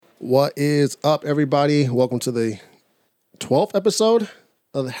What is up, everybody? Welcome to the 12th episode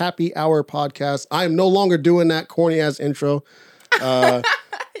of the Happy Hour podcast. I am no longer doing that corny ass intro. You don't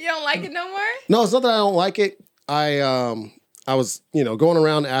like it no more? No, it's not that I don't like it. I was, going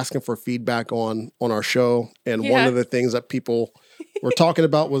around asking for feedback on our show, and one of the things that people were talking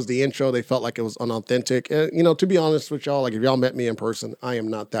about was the intro. They felt like it was unauthentic. And, to be honest with y'all, like if y'all met me in person, I am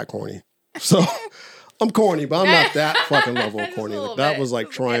not that corny. So I'm corny, but I'm not that fucking level of corny. Like, that was like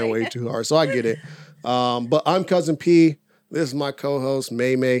trying way too hard. So I get it. But I'm Cousin P. This is my co-host,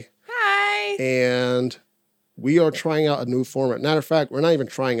 May May. Hi. And we are trying out a new format. Matter of fact, we're not even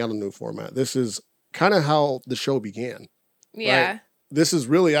trying out a new format. This is kind of how the show began. Yeah. Right? This is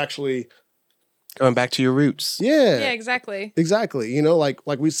really actually going back to your roots. Yeah. Yeah, exactly. Exactly. Like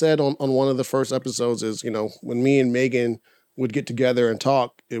we said on one of the first episodes is, when me and Megan would get together and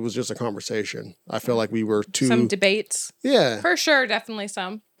talk, it was just a conversation. I feel like we were too... Some debates. Yeah. For sure, definitely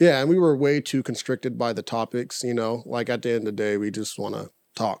some. Yeah, and we were way too constricted by the topics, like at the end of the day, we just want to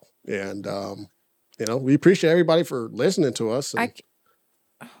talk. And, we appreciate everybody for listening to us. And,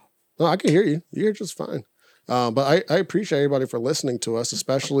 no, I can hear you. You're just fine. But I appreciate everybody for listening to us,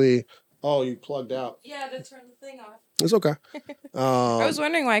 especially... Oh, you plugged out. Yeah, to turn the thing off. It's okay. I was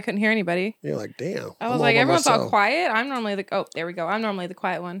wondering why I couldn't hear anybody. You're like, damn. I was like, everyone's all quiet. I'm normally there we go. I'm normally the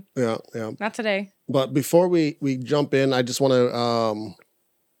quiet one. Yeah. Not today. But before we jump in, I just want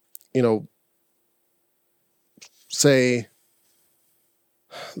to, say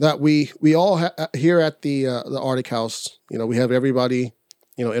that we all here at the Arctic House, we have everybody,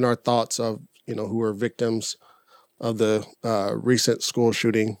 in our thoughts of, who are victims of the recent school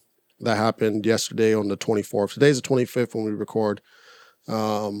shooting that happened yesterday on the 24th. Today's the 25th when we record.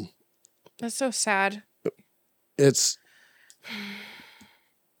 That's so sad. It's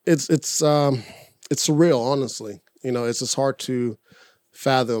surreal, honestly. It's just hard to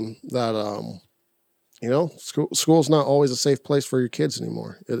fathom that, school's not always a safe place for your kids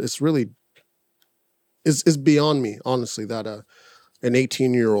anymore. It's really, it's beyond me, honestly, that an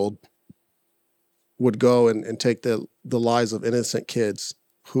 18-year-old would go and take the lives of innocent kids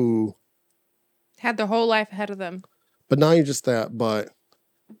who had their whole life ahead of them. But not even just that, but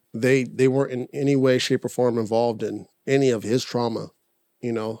they weren't in any way, shape, or form involved in any of his trauma.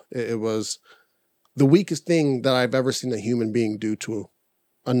 It was the weakest thing that I've ever seen a human being do to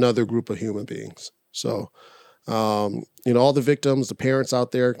another group of human beings. So, all the victims, the parents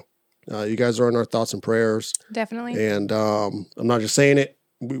out there, you guys are in our thoughts and prayers. Definitely. And I'm not just saying it.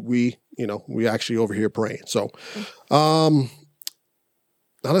 We actually over here praying. So,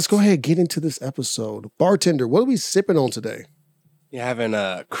 now let's go ahead and get into this episode. Bartender, what are we sipping on today? You're having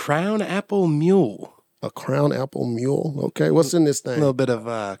a Crown Apple Mule. A Crown Apple Mule? Okay, what's in this thing? A little bit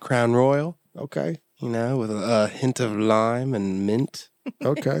of Crown Royal. Okay. With a hint of lime and mint.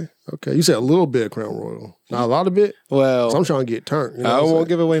 Okay. You said a little bit of Crown Royal. Not a lot of it? Well, I'm trying to get turned. I won't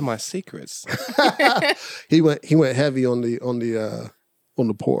give away my secrets. He went heavy on the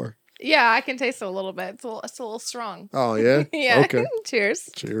pour. Yeah, I can taste it a little bit. It's a little strong. Oh, yeah? Yeah. Okay.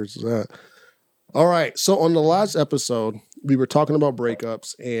 Cheers. Cheers to that. All right. So on the last episode, we were talking about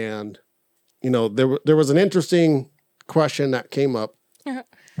breakups, and, there was an interesting question that came up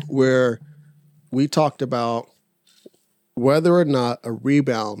where we talked about whether or not a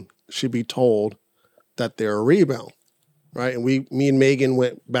rebound should be told that they're a rebound, right? And me and Megan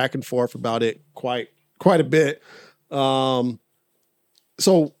went back and forth about it quite a bit. So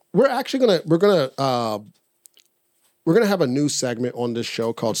we're gonna have a new segment on this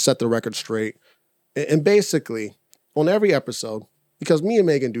show called Set the Record Straight. And basically, on every episode, because me and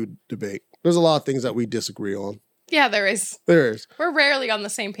Megan do debate, there's a lot of things that we disagree on. Yeah, there is. There is. We're rarely on the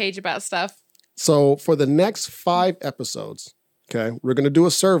same page about stuff. So for the next 5 episodes, okay, we're going to do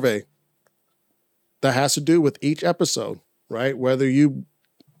a survey that has to do with each episode, right? Whether you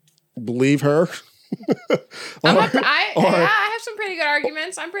believe her. I have some pretty good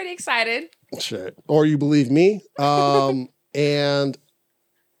arguments. I'm pretty excited. Shit. Or you believe me. And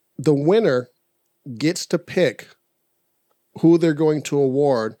the winner gets to pick who they're going to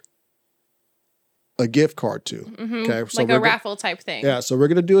award a gift card to. Mm-hmm. Okay, so like a raffle type thing. Yeah, so we're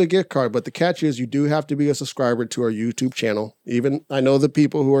going to do a gift card, but the catch is you do have to be a subscriber to our YouTube channel. Even I know the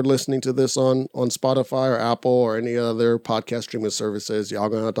people who are listening to this on Spotify or Apple or any other podcast streaming services, y'all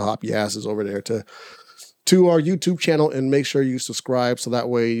going to have to hop your asses over there to our YouTube channel and make sure you subscribe so that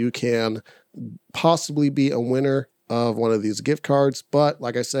way you can possibly be a winner of one of these gift cards. But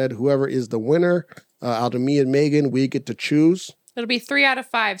like I said, whoever is the winner out of me and Megan, we get to choose. It'll be 3 out of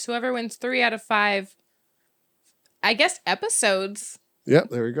 5. So whoever wins 3 out of 5, I guess, episodes. Yep,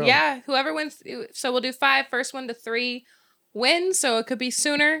 there we go. Yeah, whoever wins. So we'll do 5, first one to 3 wins. So it could be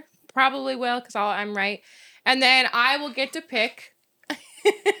sooner. probably will because I'm right. And then I will get to pick a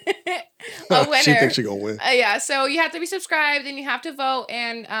winner. She thinks she's going to win. Yeah, so you have to be subscribed and you have to vote.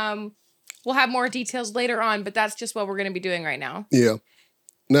 And we'll have more details later on, but that's just what we're going to be doing right now. Yeah.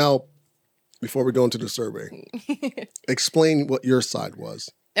 Now, before we go into the survey, explain what your side was.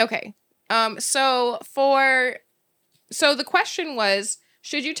 Okay. So the question was,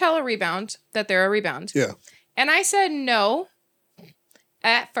 should you tell a rebound that they're a rebound? Yeah. And I said no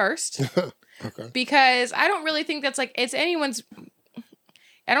at first. Okay. Because I don't really think that's like I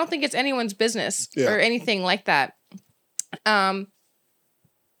don't think it's anyone's business or anything like that.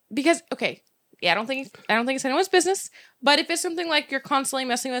 Because I don't think it's anyone's business. But if it's something like you're constantly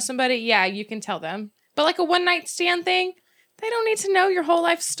messing with somebody, yeah, you can tell them. But like a one night stand thing, they don't need to know your whole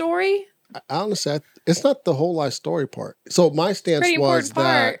life story. I honestly, it's not the whole life story part. So my stance was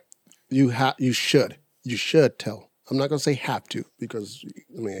that you should tell. I'm not gonna say have to because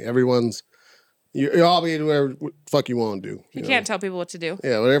I mean everyone's you're all be whatever the fuck you want to do. You can't tell people what to do.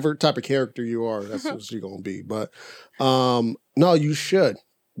 Yeah, whatever type of character you are, that's what you're gonna be. But no, you should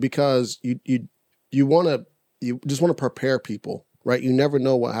because you just want to prepare people, right? You never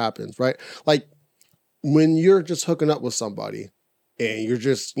know what happens, right? Like when you're just hooking up with somebody and you're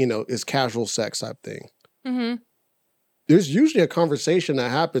just, it's casual sex type thing. Mm-hmm. There's usually a conversation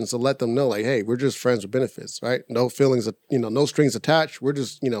that happens to let them know, like, hey, we're just friends with benefits, right? No feelings, no strings attached. We're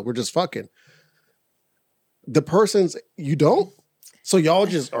just fucking. The persons you don't, so y'all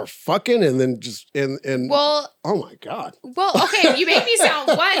just are fucking and then well, oh my God. Well, okay, you made me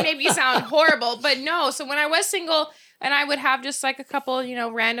sound horrible, but no. So when I was single and I would have just like a couple,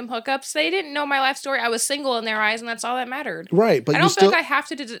 random hookups, they didn't know my life story. I was single in their eyes, and that's all that mattered. Right, but I don't feel like I have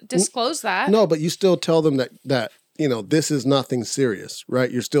to disclose that. No, but you still tell them that this is nothing serious, right?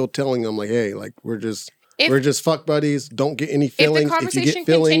 You're still telling them like, hey, like we're just fuck buddies. Don't get any feelings. If the conversation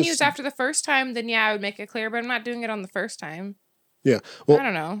continues after the first time, then yeah, I would make it clear. But I'm not doing it on the first time. Yeah, well, I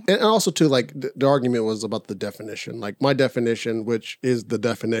don't know. And also too, like the argument was about the definition. Like my definition, which is the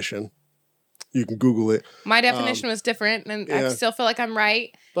definition, you can Google it. My definition was different, and I still feel like I'm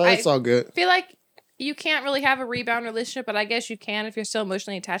right. But it's all good. I feel like you can't really have a rebound relationship, but I guess you can if you're still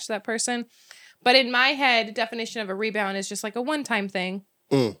emotionally attached to that person. But in my head, the definition of a rebound is just like a one-time thing.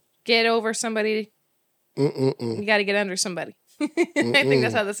 Get over somebody. You got to get under somebody. I think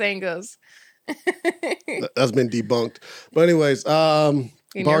that's how the saying goes. That's been debunked. But anyways,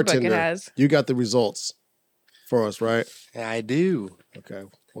 in bartender, you got the results for us, right? I do. Okay.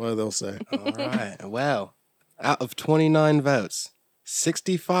 What do they'll say? All right. Well, out of 29 votes,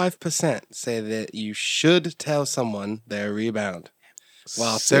 65% say that you should tell someone they're a rebound,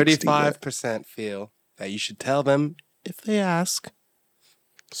 while 35% feel that you should tell them if they ask.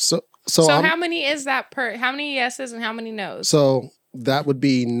 So how many is that how many yeses and how many no's? So that would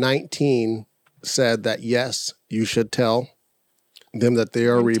be 19 said that yes, you should tell them that they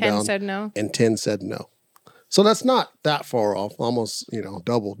are a rebound. 10 said no. And 10 said no. So that's not that far off. Almost,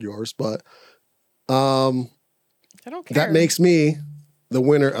 doubled yours. But I don't care. That makes me the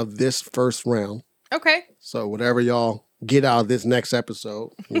winner of this first round. Okay. So whatever y'all get out of this next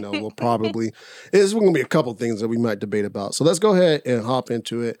episode, we'll probably... There's going to be a couple things that we might debate about. So let's go ahead and hop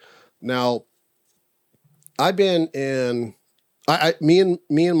into it. Now, I've been in... me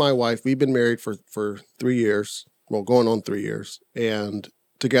and my wife, we've been married for 3 years. Well, going on 3 years. And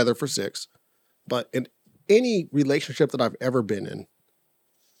together for 6. But in any relationship that I've ever been in,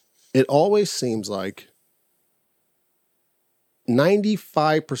 it always seems like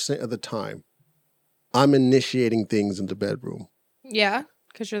 95% of the time, I'm initiating things in the bedroom. Yeah,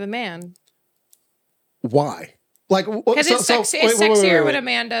 because you're the man. Why? Like, because it's sexier when a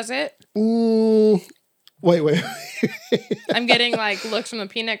man does it. Wait. I'm getting like looks from the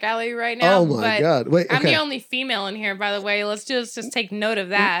peanut gallery right now. Oh my God! Wait, okay. I'm the only female in here, by the way. Let's just take note of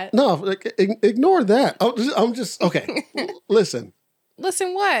that. No, ignore that. I'm just okay. Listen.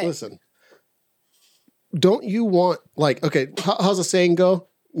 Listen what? Listen. Don't you want how's the saying go?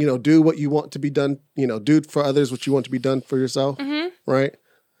 Do what you want to be done. Do for others what you want to be done for yourself. Mm-hmm. Right.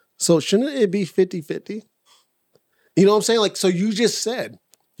 So shouldn't it be 50-50? You know what I'm saying? Like, so you just said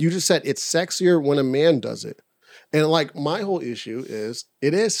it's sexier when a man does it. And like my whole issue is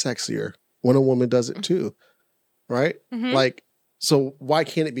it is sexier when a woman does it too. Right? Mm-hmm. Like, so why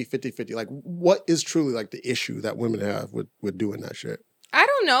can't it be 50-50? Like, what is truly like the issue that women have with doing that shit? I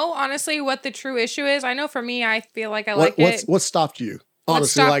don't know, honestly, what the true issue is. I know for me, I feel like I like it. What stopped you?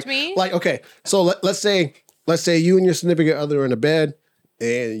 Honestly, what stopped me? Like, okay, so let's say you and your significant other are in a bed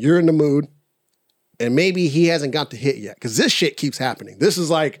and you're in the mood. And maybe he hasn't got to hit yet because this shit keeps happening. This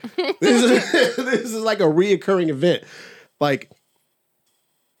is like this is like a reoccurring event. Like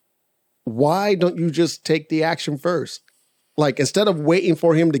why don't you just take the action first? Like, instead of waiting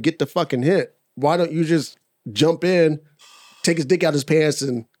for him to get the fucking hit, why don't you just jump in, take his dick out of his pants,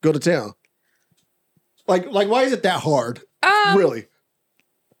 and go to town? Like why is it that hard? Really?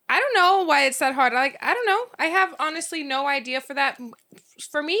 I don't know why it's that hard. I don't know. I have honestly no idea for that.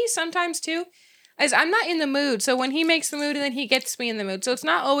 For me, sometimes too, is I'm not in the mood. So when he makes the mood and then he gets me in the mood. So it's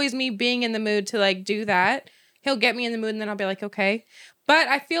not always me being in the mood to like do that. He'll get me in the mood and then I'll be like, okay. But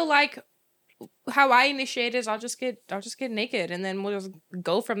I feel like how I initiate is I'll just get naked and then we'll just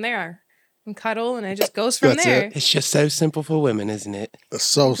go from there and cuddle and it just goes from That's there. it. It's just so simple for women, isn't it? It's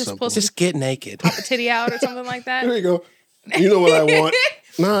so Just simple. Just get naked. Pop a titty out or something like that. There you go. You know what I want.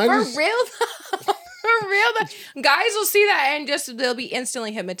 No, I For just, real though. For real though. Guys will see that and just they'll be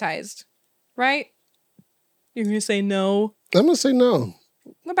instantly hypnotized. Right? You're gonna say no. I'm gonna say no.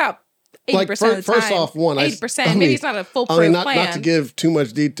 About 80% Like, of the time. first off, one, 80%. Maybe it's not a foolproof not plan. to give too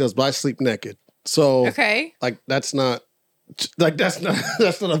much details, but I sleep naked. So Okay. like that's not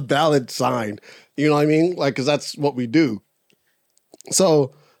a valid sign. You know what I mean? Like, because that's what we do.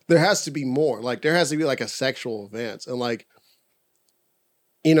 So there has to be more. Like, there has to be like a sexual advance, and like,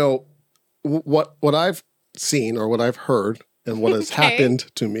 you know, what I've seen or what I've heard and what has Okay. happened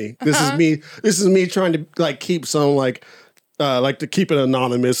to me. This is me trying to like keep some like to keep it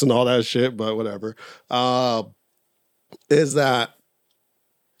anonymous and all that shit, but whatever. Is that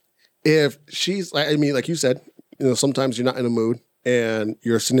if she's, I mean, like you said, you know, sometimes you're not in a mood and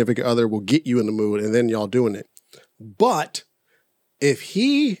your significant other will get you in the mood and then y'all doing it. But if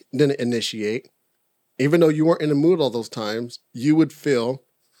he didn't initiate, even though you weren't in the mood all those times, you would feel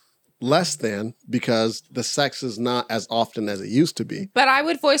less than because the sex is not as often as it used to be. But I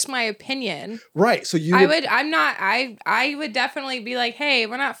would voice my opinion. Right. So you I would definitely be like, hey,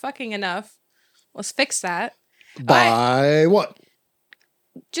 we're not fucking enough. Let's fix that. by what?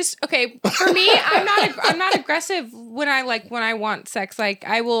 Just okay for me. I'm not aggressive when I want sex. Like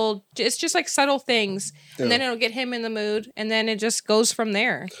I will. It's just like subtle things, and then it'll get him in the mood, and then it just goes from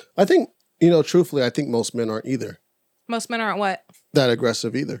there. I think, you know, truthfully, I think most men aren't either Most men aren't what. that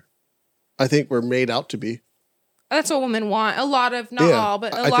aggressive either. I think we're made out to be. That's what women want. A lot of, not Yeah, all,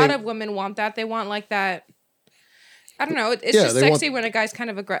 but I a lot think- of women want that. They want like that. I don't know. It's Yeah, just they sexy want- when a guy's kind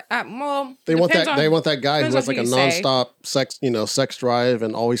of aggressive. Well, They want depends that. on- They want that guy who depends has on like a who you say. nonstop sex drive,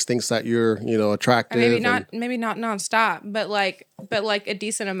 and always thinks that you're, you know, attractive. Maybe and- not nonstop, but like a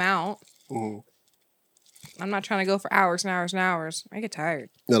decent amount. Mhm. I'm not trying to go for hours and hours and hours. I get tired.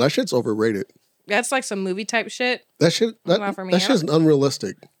 No, that shit's overrated. That's like some movie type shit. That shit. Not for me. That shit's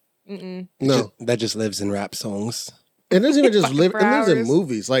unrealistic. Mm-mm. No, That just lives in rap songs. it doesn't even just Fucking live. for It lives in hours.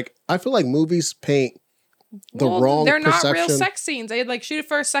 movies. Like, I feel like movies paint the wrong They're not perception. real sex scenes. They'd like shoot it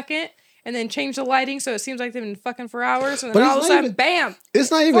for a second and then change the lighting so it seems like they've been fucking for hours, and But then it's all of a not sudden, even- bam!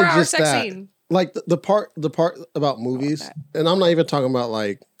 It's not even 4 hour just sex that. scene. Like the part about movies, and I'm not even talking about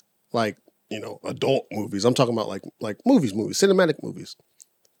like you know, adult movies. I'm talking about like movies, cinematic movies.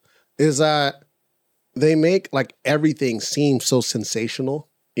 Is that they make like everything seem so sensational.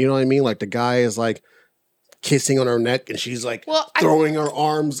 You know what I mean? Like the guy is like kissing on her neck and she's like throwing her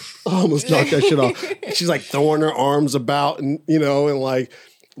arms. I almost knocked that shit off. She's like throwing her arms about and, you know, and like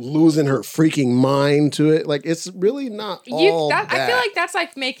losing her freaking mind to it. Like, it's really not all that. I feel like that's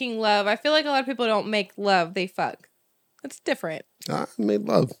like making love. I feel like a lot of people don't make love; they fuck. That's different. I made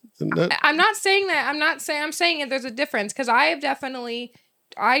love. And that, I'm not saying that. I'm saying that there's a difference because I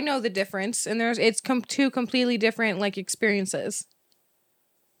know the difference, and it's two completely different like experiences.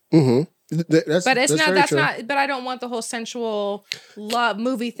 mm-hmm. But But I don't want the whole sensual love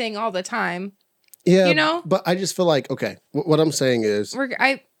movie thing all the time. Yeah, you know. But I just feel like, okay, what I'm saying is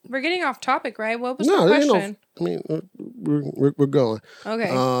We're getting off topic, right? What was the there ain't question? I mean, we're going.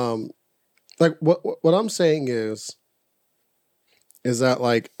 Okay. Like what I'm saying is that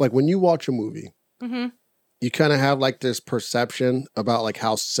like when you watch a movie, Mm-hmm. you kind of have like this perception about like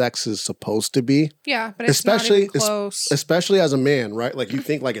how sex is supposed to be. Yeah, but it's especially not even close. especially as a man, right? Like you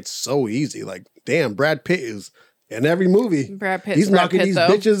think like it's so easy. Like, damn, Brad Pitt is in every movie. Brad Pitt. He's knocking Pitt, these though.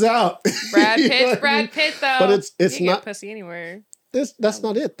 bitches out. Brad You know Pitt. what I Brad mean? Pitt, though. But it's You can not get pussy anywhere. that's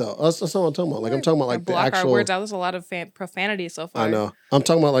not it though. That's not what I'm talking about. Like I'm talking about like the block actual. our words out. There's a lot of profanity so far. I know. I'm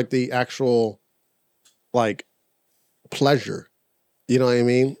talking about like the actual, like, pleasure. You know what I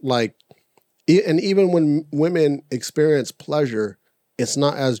mean? Like, and even when women experience pleasure, it's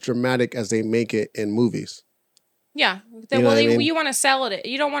not as dramatic as they make it in movies. Yeah. You know what I mean? You want to sell it.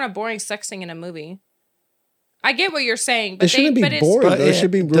 You don't want a boring sex thing in a movie. I get what you're saying, but It shouldn't be boring. But though. It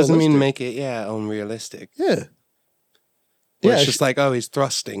should be doesn't mean realistic. make it unrealistic. Yeah. Where Yeah, it's just like, oh, he's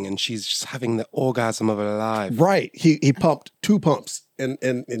thrusting and she's just having the orgasm of her life. Right. He pumped 2 pumps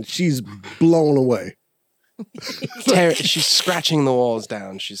and she's blown away. She's scratching the walls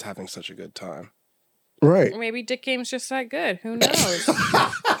down. She's having such a good time. Right. Maybe dick game's just that good. Who knows?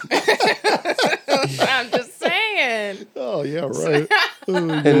 I'm just saying. Oh yeah, right.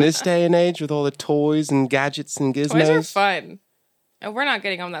 In this day and age, with all the toys and gadgets and gizmos, Toys are fun. And we're not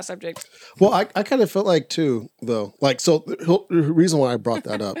getting on that subject. Well, I kind of feel like too, though. Like, so the reason why I brought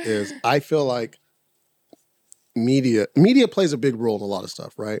that up is I feel like media plays a big role in a lot of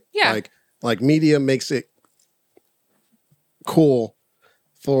stuff, right? Yeah. Like media makes it cool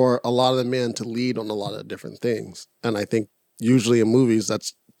for a lot of the men to lead on a lot of different things. And I think usually in movies,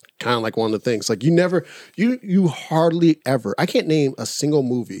 that's kind of like one of the things. Like you hardly ever, I can't name a single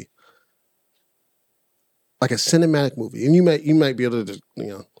movie, like a cinematic movie. And you might be able to,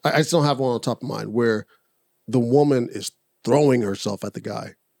 I just don't have one on the top of mind where the woman is throwing herself at the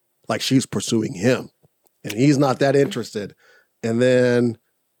guy. Like she's pursuing him and he's not that interested. And then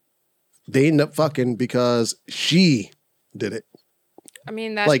they end up fucking because she did it. I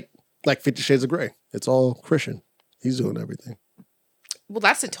mean, that. Like 50 Shades of Grey. It's all Christian. He's doing everything. Well,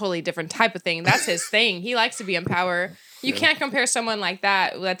 that's a totally different type of thing. That's his thing. He likes to be in power. You can't compare someone like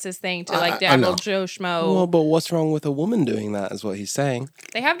that. That's his thing to like the average Joe Schmo. Well, but what's wrong with a woman doing that? Is what he's saying.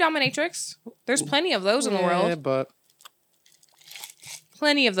 They have dominatrix. There's plenty of those in the world. Yeah, but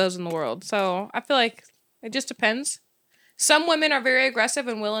Plenty of those in the world. So I feel like it just depends. Some women are very aggressive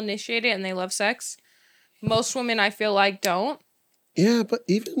and will initiate it, and they love sex. Most women, I feel like, don't. Yeah, but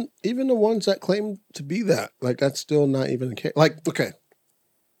even the ones that claim to be that, like that's still not even the case. Like, okay.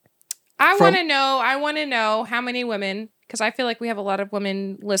 I want to know how many women, because I feel like we have a lot of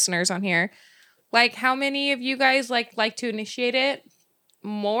women listeners on here. Like, how many of you guys like to initiate it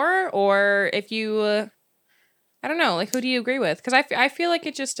more, or if you, I don't know, like who do you agree with? Because I feel like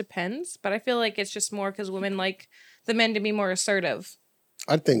it just depends, but I feel like it's just more because women like the men to be more assertive.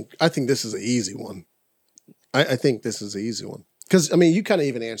 I think this is an easy one. I think this is an easy one because I mean you kind of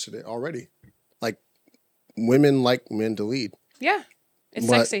even answered it already. Like women like men to lead. Yeah, it's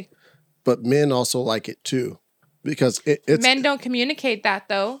sexy. But men also like it too, because it's men don't communicate that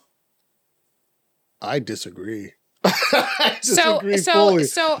though. I disagree. So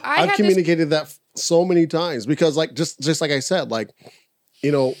I've communicated that so many times because like just like I said, like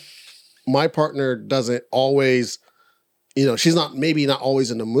my partner doesn't always, she's maybe not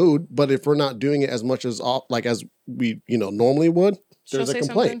always in the mood, but if we're not doing it as much as as we normally would, there's a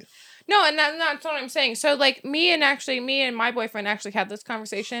complaint. Something. No, and that's what I'm saying. So, like, me and my boyfriend actually had this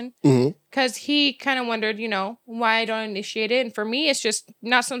conversation because he kind of wondered, why I don't initiate it. And for me, it's just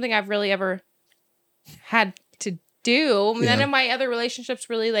not something I've really ever had to do. Yeah. None of my other relationships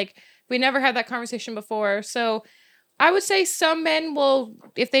really, we never had that conversation before. So, I would say some men will,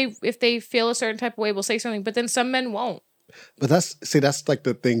 if they feel a certain type of way, will say something, but then some men won't. But that's like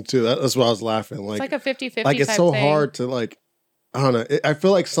the thing, too. That's why I was laughing. Like, it's like a 50-50 Like, it's type so thing. hard to, I don't know. I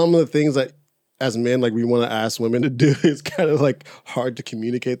feel like some of the things that as men, we want to ask women to do is kind of hard to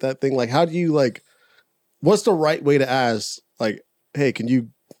communicate that thing. Like, how do you what's the right way to ask? Like, hey, can you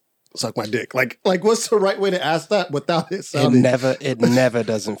suck my dick? Like what's the right way to ask that without it sounding? It never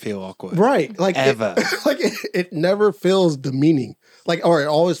doesn't feel awkward. Right. Like ever. It never feels demeaning. Or it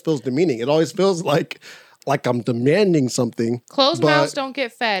always feels demeaning. It always feels like I'm demanding something. Closed mouths don't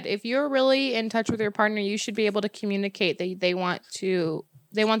get fed. If you're really in touch with your partner, you should be able to communicate that they want you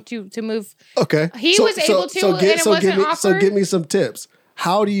to move. Okay. He was able to, and it wasn't awkward. So give me some tips.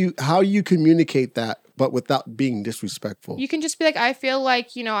 How do you communicate that, but without being disrespectful? You can just be like, I feel like,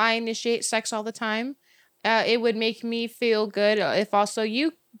 I initiate sex all the time. It would make me feel good if also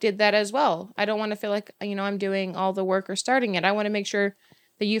you did that as well. I don't want to feel like, I'm doing all the work or starting it. I want to make sure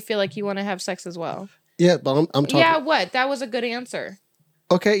that you feel like you want to have sex as well. Yeah, but I'm talking. Yeah, what? That was a good answer.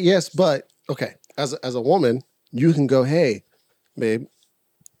 Okay, yes, but okay. As a woman, you can go, hey, babe,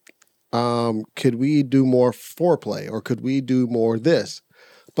 could we do more foreplay or could we do more this?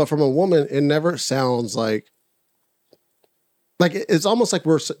 But from a woman, it never sounds like it's almost like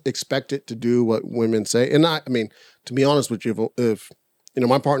we're expected to do what women say. And I mean, to be honest with you, if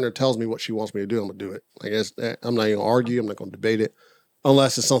my partner tells me what she wants me to do, I'm gonna do it. I guess I'm not gonna argue. I'm not gonna debate it.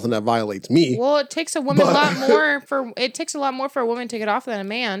 Unless it's something that violates me. Well, it takes a woman a lot more for a woman to get off than a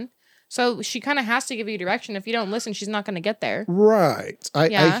man. So she kind of has to give you direction. If you don't listen, she's not going to get there. Right.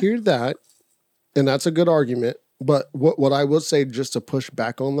 I hear that. And that's a good argument. But what I would say just to push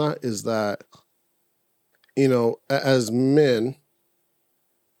back on that is that, as men,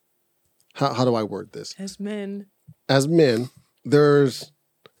 how do I word this? As men,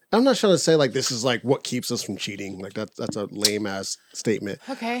 I'm not trying to say this is what keeps us from cheating. That's a lame ass statement.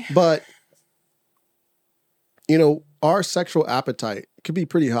 Okay. But our sexual appetite could be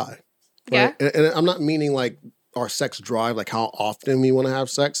pretty high. Yeah. Right? And I'm not meaning like our sex drive, like how often we want to have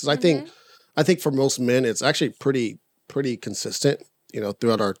sex. 'Cause I think for most men, it's actually pretty consistent,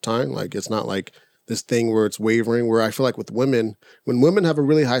 throughout our time. Like it's not like this thing where it's wavering, where I feel like with women, when women have a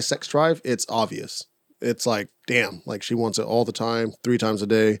really high sex drive, it's obvious. It's like, damn, like she wants it all the time, 3 times a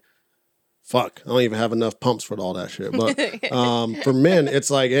day. Fuck, I don't even have enough pumps for all that shit. But for men,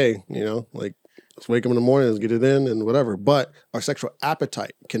 it's like, hey, like let's wake up in the morning, let's get it in and whatever. But our sexual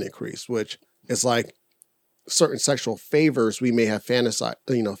appetite can increase, which is like certain sexual favors we may have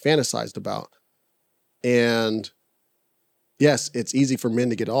fantasized about. And yes, it's easy for men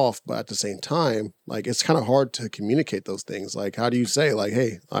to get off, but at the same time, like it's kind of hard to communicate those things. Like, how do you say, like,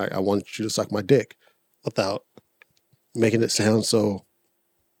 hey, I want you to suck my dick without making it sound so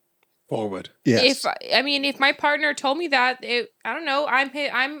forward? Yes. If my partner told me that, I don't know,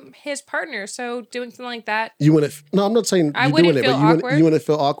 I'm his partner, so doing something like that. You wouldn't? No, I'm not saying I you wouldn't doing it, feel but awkward. you wouldn't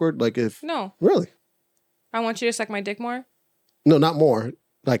feel awkward, like if No, really? I want you to suck my dick more. No, not more.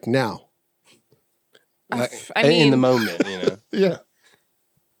 Like now. Like, I mean, in the moment, Yeah.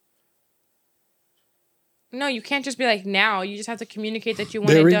 No, you can't just be like now. You just have to communicate that you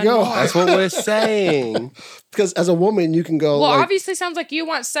want There it we done go. more. That's what we're saying. Because as a woman, you can go. Well, like, obviously, sounds like you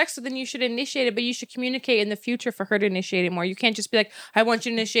want sex, so then you should initiate it. But you should communicate in the future for her to initiate it more. You can't just be like, "I want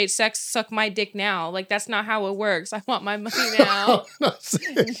you to initiate sex, suck my dick now." Like that's not how it works. I want my money now. I'm not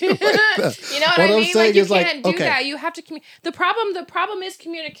saying You know what I I'm mean? saying Like you is, like, can't do okay. that. You have to The problem is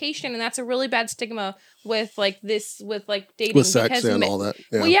communication, and that's a really bad stigma with dating with sex because and all that.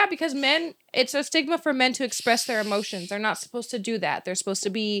 Yeah. Well, yeah, because men, it's a stigma for men to express their emotions. They're not supposed to do that. They're supposed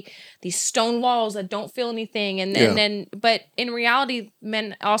to be these stone walls that don't feel anything. But in reality,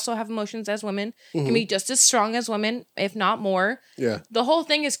 men also have emotions as women, can be just as strong as women, if not more. Yeah. The whole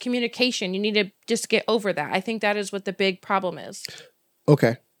thing is communication. You need to just get over that. I think that is what the big problem is.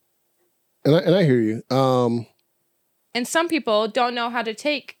 Okay. And I hear you. And some people don't know how to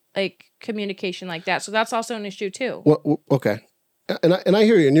take like communication like that. So that's also an issue too. Well, okay. And I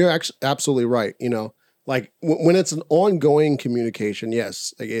hear you, and you're actually absolutely right. Like when it's an ongoing communication,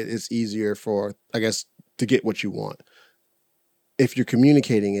 yes, like it's easier for, I guess, to get what you want. If you're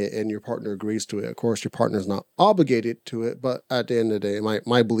communicating it and your partner agrees to it, of course, your partner's not obligated to it. But at the end of the day,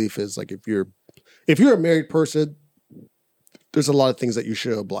 my belief is like if you're a married person, there's a lot of things that you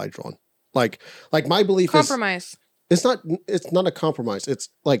should oblige on. Like my belief Compromise. is it's not a compromise. It's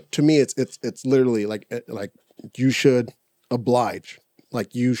like, to me, it's literally like you should oblige.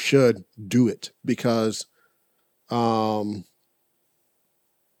 Like you should do it because some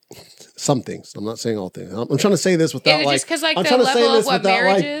things. I'm not saying all things. I'm trying to say this without just because like I'm the trying to say level this of what without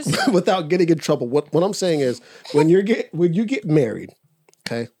marriage is. without getting in trouble. What I'm saying is when you get married,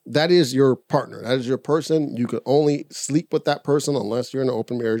 okay, that is your partner. That is your person. You can only sleep with that person unless you're in an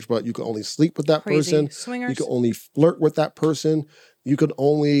open marriage, but you can only sleep with that Crazy. person. Swingers. You can only flirt with that person. You can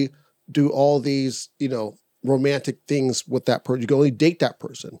only do all these, romantic things with that person. You can only date that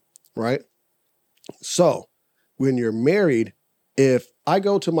person, right? So when you're married, if I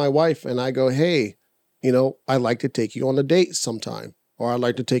go to my wife and I go, hey, I'd like to take you on a date sometime, or I'd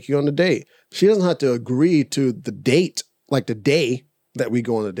like to take you on a date. She doesn't have to agree to the date, like the day that we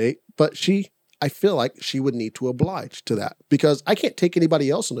go on a date, but I feel like she would need to oblige to that because I can't take anybody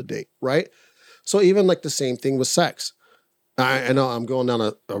else on a date, right? So even like the same thing with sex. I know I'm going down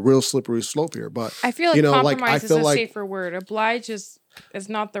a real slippery slope here, but I feel like compromise I is feel a like safer word. Oblige is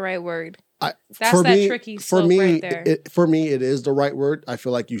not the right word. That's that tricky slope right there. For me, it is the right word. I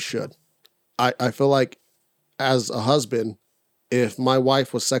feel like you should. I feel like as a husband, if my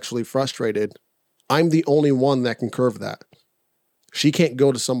wife was sexually frustrated, I'm the only one that can curve that. She can't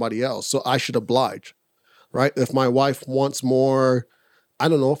go to somebody else, so I should oblige, right? If my wife wants more, I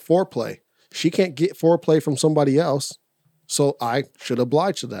don't know, foreplay, she can't get foreplay from somebody else, so I should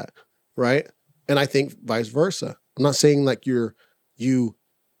oblige to that, right? And I think vice versa. I'm not saying like I'm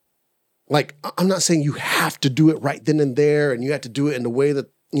not saying you have to do it right then and there, and you have to do it in the way that,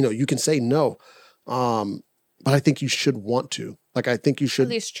 you can say no. But I think you should want to. Like, I think you should At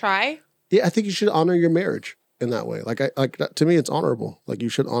least try. Yeah, I think you should honor your marriage in that way. Like to me, it's honorable. Like you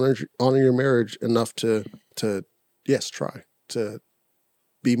should honor your marriage enough to yes, try to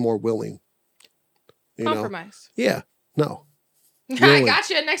be more willing. Compromise. Yeah. No. I got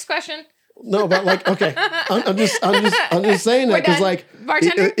you. Next question. No, but like, okay, I'm just saying that because like,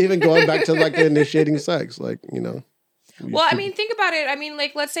 Bartender? even going back to like the initiating sex, like Well, I mean, think about it. I mean,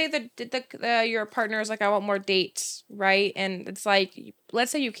 like, let's say that your partner is like, I want more dates, right? And it's like,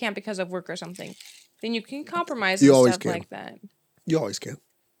 let's say you can't because of work or something, then you can compromise. You and always stuff can. like that. You always can.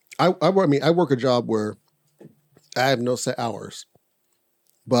 I work a job where I have no set hours.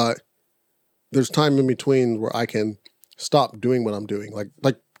 but there's time in between where I can stop doing what I'm doing. Like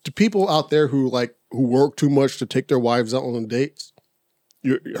to people out there who work too much to take their wives out on dates,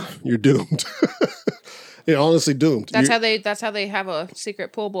 you're doomed. You're honestly doomed. That's how they have a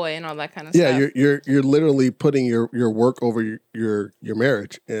secret pool boy and all that kind of yeah, stuff. you're literally putting your work over your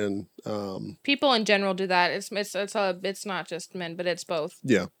marriage, and people in general do that. It's not just men, but it's both.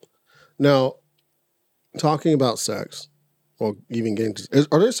 yeah. Now, talking about sex, or even getting to,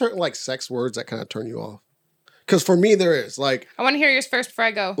 are there certain like sex words that kind of turn you off? Because for me, there is. Like, I want to hear yours first before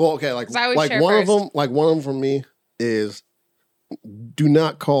I go. well, okay, like 'Cause I always like share one of first. them, like one of them for me is, do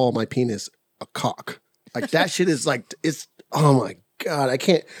not call my penis a cock. Like that shit is like, it's, oh my God, I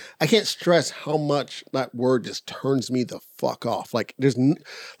can't stress how much that word just turns me the fuck off. Like there's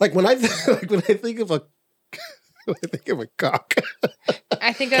like when I think of a when I think of a cock,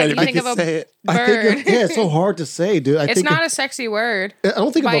 I think of, you think of a say it. I bird. think of, yeah, it's so hard to say, dude. It's not a sexy word I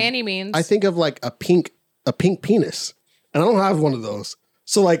don't think by of any means. I think of like a pink penis, and I don't have one of those.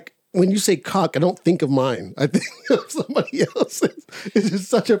 So like when you say cock, I don't think of mine. I think of somebody else's. It's just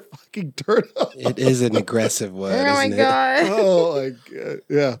such a fucking turn off. It is an aggressive word, oh my isn't it? god. Oh my God.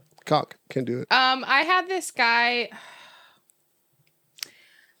 Yeah. Cock. Can't do it. I had this guy.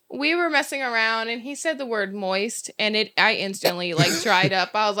 We were messing around, and he said the word moist, and I instantly like dried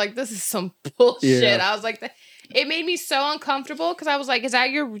up. I was like, "This is some bullshit." Yeah. I was like, it made me so uncomfortable because I was like, "Is that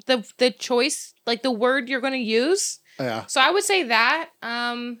the choice, like the word you're going to use?" Yeah. So I would say that.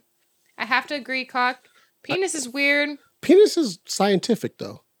 I have to agree, cock. Penis is weird. Penis is scientific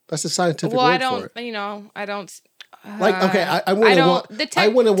though. That's a scientific Well, word I don't. for it. You know, I don't. Like, okay, I wouldn't don't. want. The I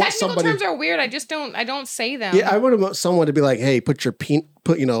wouldn't want technical somebody. terms are weird. I just don't. I don't say them. Yeah, I wouldn't want someone to be like, "Hey, put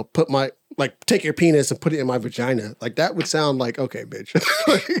my take your penis and put it in my vagina." Like that would sound like, okay, bitch.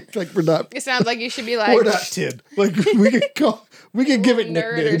 like we're not. It sounds like you should be like We're not tin. Like we can give it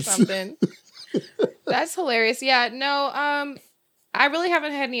nerd nicknames. or something. That's hilarious. Yeah, no, I really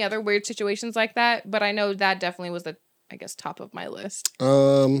haven't had any other weird situations like that, but I know that definitely was top of my list.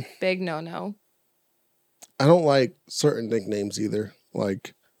 I Big no. don't like certain nicknames either.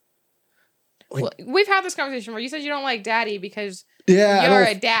 Like Well, we've had this conversation where you said you don't like daddy because yeah, you're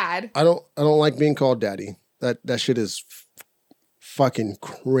a dad. I don't like being called daddy. That shit is fucking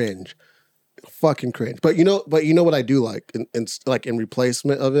cringe. Fucking cringe. But you know what I do like in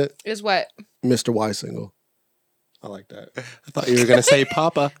replacement of it? Is what? Mr. Y single. I like that. I thought you were going to say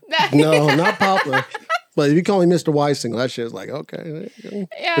Papa. No, not Papa. But if you call me Mr. Y single, that shit's like, okay. There you go.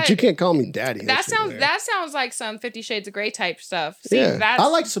 Yeah, But you can't call me daddy. that sounds like some 50 Shades of Grey type stuff. See, yeah. I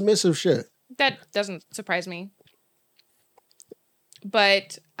like submissive shit. that doesn't surprise me.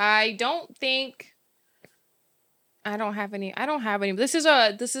 But I don't have any. This is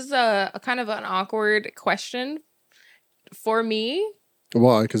a kind of an awkward question for me.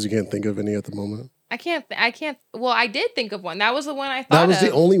 Why? Because you can't think of any at the moment. I can't. Well, I did think of one. That was the one I thought That was of.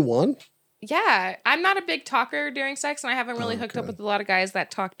 the only one? Yeah, I'm not a big talker during sex, and I haven't really hooked up Okay. with a lot of guys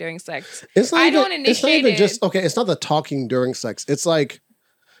that talk during sex. It's not I even, don't it's not initiate even it. just okay. It's not the talking during sex. It's like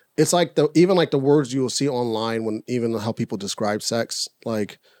the words you will see online when even how people describe sex.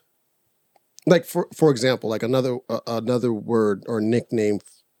 Like for example, like another word or nickname.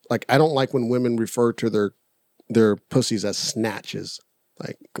 Like I don't like when women refer to their pussies as snatches.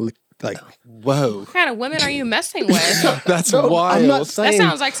 Like Whoa. What kind of women are you messing with? That's No, wild. I'm not That saying,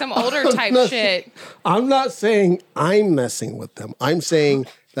 sounds like some older type not- shit. I'm not saying I'm messing with them. I'm saying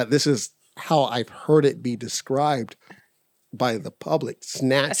that this is how I've heard it be described by the public.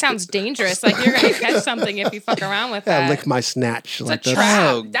 Snatch. That sounds dangerous. Like you're gonna catch something if you fuck around with that. Yeah, lick my snatch. It's like a that's-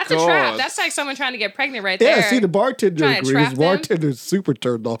 trap. Oh, That's a trap. God. That's like someone trying to get pregnant right Yeah, there. see, the bartender Trying to agrees. trap The them? bartender's super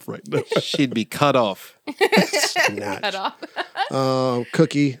turned off right now. She'd be cut off. Snatch. Cut off.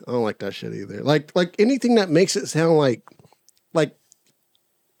 Cookie. I don't like that shit either. Like anything that makes it sound like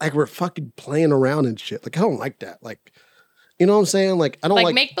we're fucking playing around and shit. Like I don't like that. Like, you know what I'm saying? Like I don't Like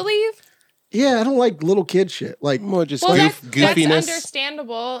like. make believe. Yeah, I don't like little kid shit. Like More just Well, that's goofiness.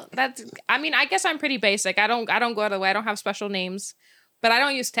 understandable. I mean, I guess I'm pretty basic. I don't go out of the way. I don't have special names, but I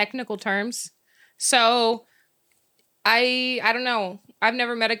don't use technical terms. So I don't know. I've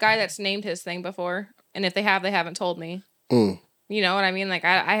never met a guy that's named his thing before, and if they have, they haven't told me. Mm. You know what I mean? Like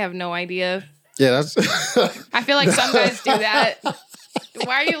I have no idea. yeah, that's I feel like some guys do that.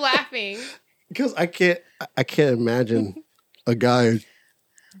 Why are you laughing? because I can't imagine a guy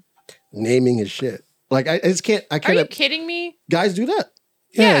naming his shit. Like I just can't. I Are can't. you kidding me? Guys do that.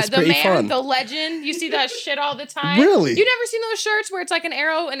 Yeah, it's the pretty man, fun. the legend. You see that shit all the time. Really? You never seen those shirts where it's like an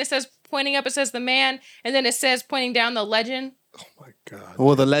arrow and it says pointing up, it says the man, and then it says pointing down the legend. Oh my God.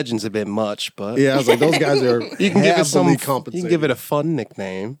 Well, the legend's a bit much, but Yeah, I was like, those guys are you can give it some. compensated. You can give it a fun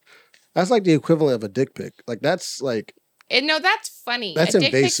nickname. That's like the equivalent of a dick pic. Like that's like No, that's funny. That's a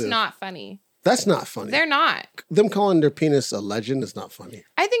dick pic's invasive. not funny. that's not funny. They're not. Them calling their penis a legend is not funny.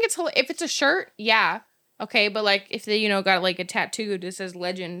 I think it's if it's a shirt, yeah, okay. But like if they got like a tattoo that says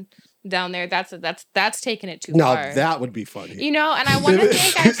legend down there, that's taking it too No, far. that would be funny. And I want to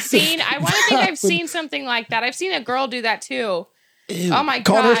think I've seen something like that. I've seen a girl do that too. Ew. Oh my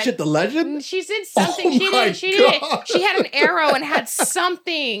Called god! her shit the legend? She did something. Oh She did. God. She had an arrow and had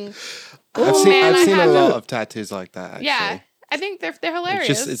something. I've seen a lot of tattoos like that. Actually. Yeah, I think they're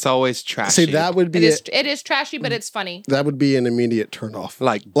hilarious. It's always trashy. See, that would be it is trashy, but it's funny. that would be an immediate turn off.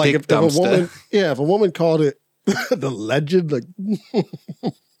 like Like dick if a dumpster. woman, if a woman called it the legend, like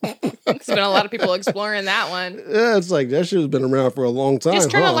There's been a lot of people exploring that one. yeah, it's like that shit has been around for a long time.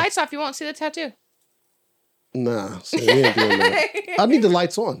 Just turn the huh? lights off. You won't see the tattoo. Nah, so we ain't doing that. I need the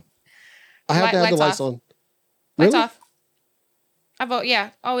lights on. I have to have the lights Lights on. Lights Really? off. I vote.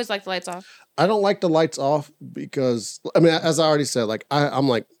 Yeah, always like the lights off. I don't like the lights off because I mean, as I already said, like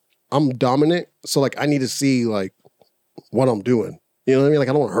I'm dominant, so like I need to see like what I'm doing. You know what I mean? Like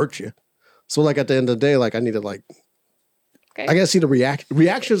I don't want to hurt you. So like at the end of the day, like I need to like Okay. I gotta see the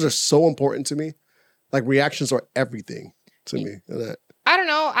reactions are so important to me. Like reactions are everything to me. And that I don't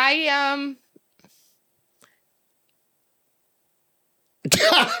know. I'm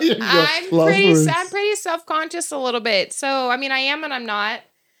pretty self-conscious a little bit. So I mean I am and I'm not.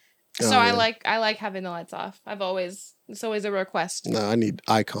 So Oh, yeah. I like having the lights off. It's always a request. No, I need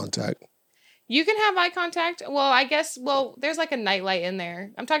eye contact. You can have eye contact. Well, I guess there's like a nightlight in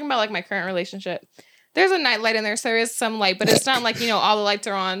there. I'm talking about like my current relationship. There's a nightlight in there, so there is some light, but it's not like, all the lights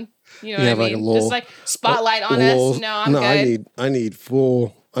are on. You know You what I have, like, mean? a little- Just like spotlight on us. No, I'm good. I need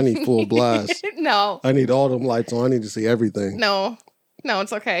full blast. No. I need all them lights on. I need to see everything. No,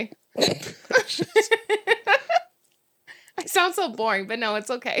 it's okay. I sound so boring, but no, it's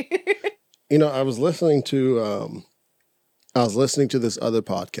okay. I was listening to this other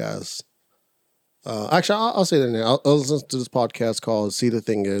podcast. Actually, I'll say the name. I was listening to this podcast called "See the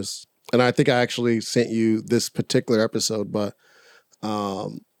Thing Is," and I think I actually sent you this particular episode. But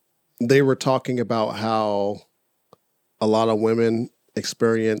they were talking about how a lot of women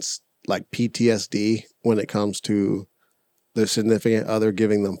experience like PTSD when it comes to their significant other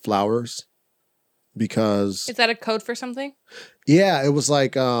giving them flowers. Because Is that a code for something? yeah, it was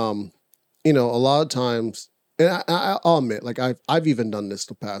like a lot of times, and I'll admit, like I've even done this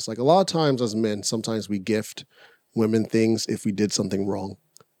in the past. Like a lot of times as men, sometimes we gift women things if we did something wrong.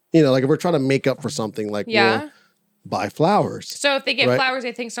 Like if we're trying to make up for something, like Yeah. we'll buy flowers. So if they get Right. flowers,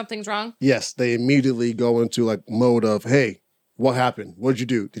 they think something's wrong. Yes, they immediately go into like mode of, hey, what happened? What'd you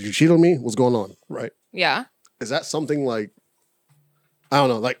do? Did you cheat on me? What's going on? Right? Yeah. Is that something like, I don't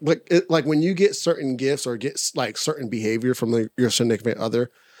know, like when you get certain gifts or get like certain behavior from your significant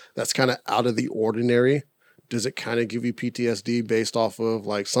other that's kind of out of the ordinary, does it kind of give you PTSD based off of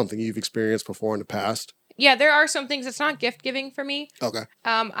like something you've experienced before in the past? Yeah, there are some things. It's not gift giving for me. Okay.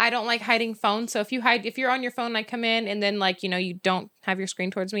 I don't like hiding phones. So if you're on your phone and I come in and then like, you don't have your screen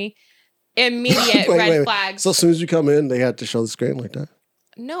towards me, immediate red flags. So as soon as you come in, they had to show the screen like that?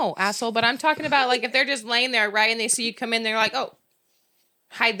 No, asshole. But I'm talking about like if they're just laying there, right, and they see you come in, they're like, oh,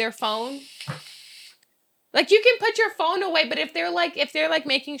 hide their phone. Like you can put your phone away, but if they're like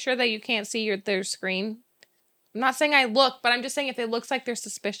making sure that you can't see their screen. I'm not saying I look, but I'm just saying if it looks like they're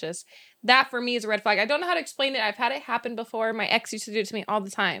suspicious, that for me is a red flag. I don't know how to explain it. I've had it happen before. My ex used to do it to me all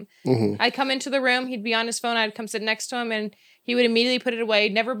the time. Mm-hmm. I'd come into the room, he'd be on his phone, I'd come sit next to him, and he would immediately put it away,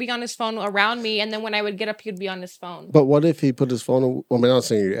 never be on his phone around me, and then when I would get up, he'd be on his phone. But what if he put his phone away? Well, I'm not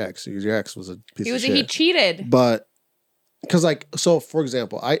saying your ex, because your ex was a piece of shit. He cheated. But, because like, so for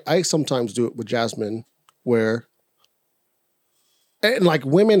example, I sometimes do it with Jasmine where, and like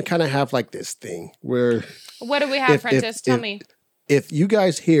women kind of have like this thing where What do we have, Prentice? Tell me. if you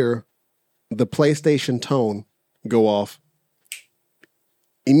guys hear the PlayStation tone go off,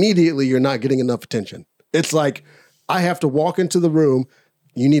 immediately you're not getting enough attention. It's like, I have to walk into the room,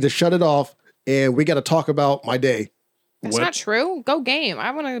 you need to shut it off, and we got to talk about my day. That's not true. Go game. I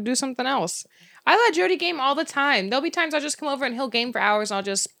want to do something else. I let Jody game all the time. There'll be times I'll just come over and he'll game for hours and I'll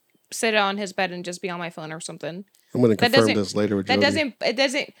just sit on his bed and just be on my phone or something. I'm going to That confirm doesn't- this later with Jody. It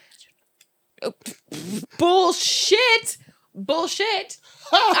doesn't. Bullshit.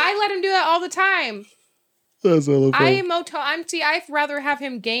 I let him do that all the time. That's hella funny. I'd rather have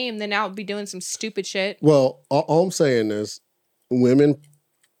him game than out be doing some stupid shit. Well, all I'm saying is women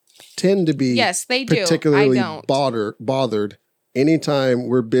tend to be Yes, they do. particularly I don't. bothered anytime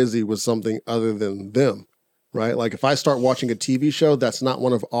we're busy with something other than them. right? Like if I start watching a TV show that's not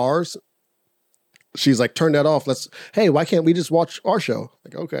one of ours, she's like, turn that off. Hey, why can't we just watch our show?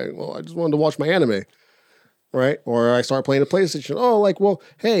 Like, okay, well, I just wanted to watch my anime, right? Or I start playing the PlayStation. Oh, like, well,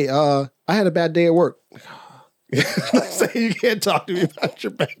 hey, I had a bad day at work. Say you can't talk to me about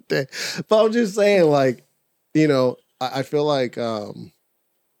your bad day. But I'm just saying, like, you know, I feel like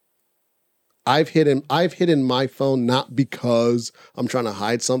I've hidden my phone not because I'm trying to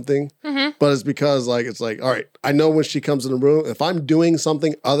hide something, but it's because it's like, all right, I know when she comes in the room, if I'm doing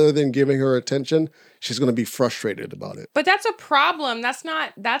something other than giving her attention, she's going to be frustrated about it. But that's a problem. That's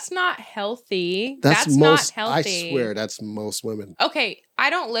not healthy. That's not healthy. I swear that's most women. Okay, I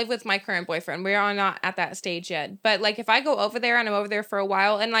don't live with my current boyfriend. We are not at that stage yet. But like if I go over there and I'm over there for a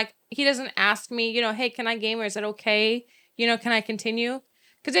while and like he doesn't ask me, you know, hey, can I game or is it okay? You know, can I continue?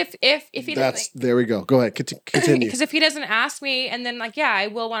 Because if he doesn't, there we go. Go ahead, continue. Because if he doesn't ask me, and then like I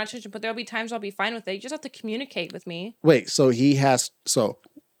will want attention, but there'll be times I'll be fine with it. You just have to communicate with me. Wait, so he has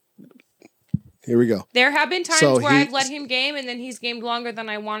here we go. There have been times where I've let him game, and then he's gamed longer than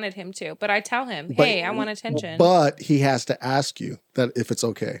I wanted him to. But I tell him, hey, I want attention. But he has to ask you that if it's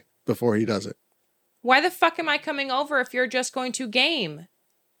okay before he does it. Why the fuck am I coming over if you're just going to game?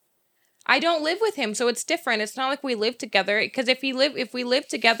 I don't live with him, so it's different. It's not like we live together. Because if we lived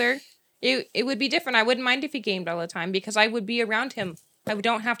together, it would be different. I wouldn't mind if he gamed all the time because I would be around him. I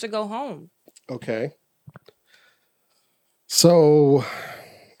don't have to go home. Okay. So,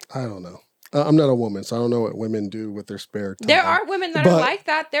 I don't know. I'm not a woman, so I don't know what women do with their spare time. There are women that are like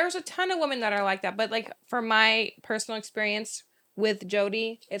that. There's a ton of women that are like that. But like for my personal experience with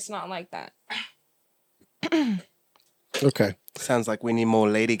Jody, it's not like that. Okay. Sounds like we need more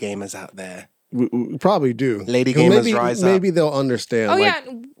lady gamers out there. We probably do. Lady gamers rise up. Maybe they'll understand. Oh, yeah.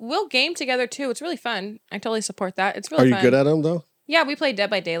 We'll game together, too. It's really fun. I totally support that. It's really fun. Are you good at them, though? Yeah, we play Dead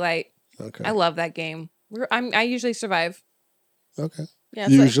by Daylight. Okay. I love that game. I usually survive. Okay. Yeah,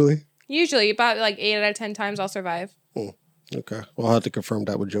 Usually? About like 8 out of 10 times I'll survive. Okay. Well, I'll have to confirm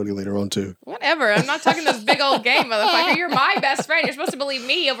that with Jody later on, too. Whatever. I'm not talking this big old game, motherfucker. You're my best friend. You're supposed to believe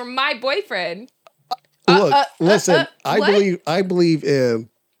me over my boyfriend. Look, listen, I believe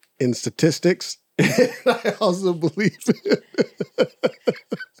in statistics. I also believe in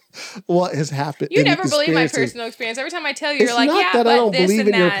what has happened. You never believe my personal experience. Every time I tell you, you're like, yeah, that but I don't this believe and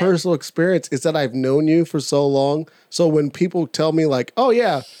in your that. personal experience. It's that I've known you for so long. So when people tell me like, oh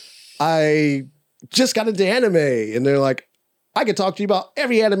yeah, I just got into anime, and they're like, I can talk to you about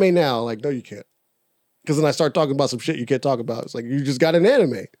every anime now. Like, no, you can't. Because then I start talking about some shit you can't talk about. It's like, you just got an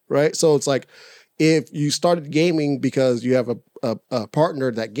anime, right? So it's like, if you started gaming because you have a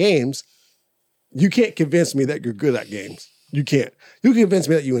partner that games, you can't convince me that you're good at games. You can't. You can convince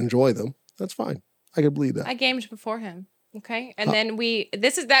me that you enjoy them. That's fine. I can believe that. I gamed before him. Okay. And then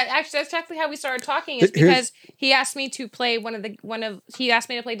that's exactly how we started talking is because he asked me to play he asked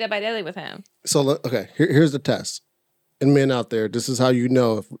me to play Dead by Daylight with him. So, okay, here's the test. And men out there, this is how you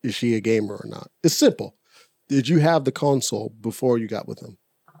know if she a gamer or not. It's simple. Did you have the console before you got with him?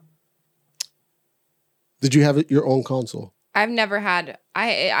 Did you have your own console? I've never had.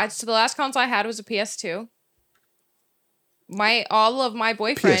 So the last console I had was a PS2. All of my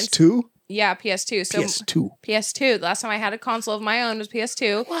boyfriends. PS2? Yeah, PS2. So PS2. The last time I had a console of my own was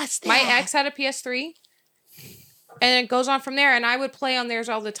PS2. What's that? My ex had a PS3. And it goes on from there. And I would play on theirs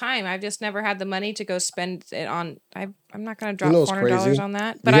all the time. I've just never had the money to go spend it on. I'm not going to drop $400 on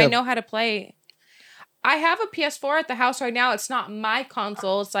that. But I know how to play. I have a PS4 at the house right now. It's not my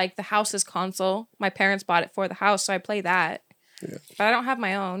console. It's like the house's console. My parents bought it for the house, so I play that. Yeah. But I don't have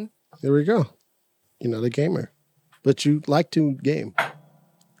my own. There we go. You're not a gamer. But you like to game.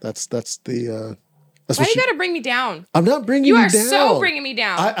 That's the... Why you gotta bring me down? I'm not bringing you down. You are so bringing me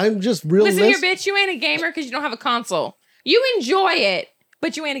down. I'm just really... Listen here, bitch. You ain't a gamer because you don't have a console. You enjoy it,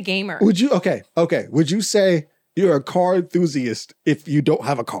 but you ain't a gamer. Would you... Okay. Would you say you're a car enthusiast if you don't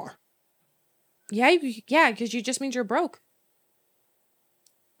have a car? Yeah, because you just means you're broke.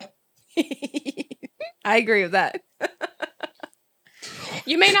 I agree with that.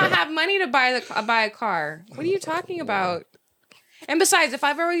 You may not have money to buy a car. What are you talking about? And besides, if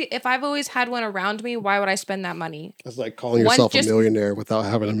I've always had one around me, why would I spend that money? It's like calling yourself a millionaire without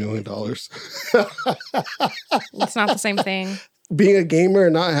having $1 million. It's not the same thing. Being a gamer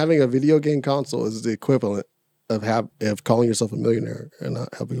and not having a video game console is the equivalent of calling yourself a millionaire and not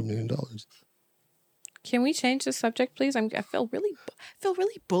having $1 million. Can we change the subject, please? I feel really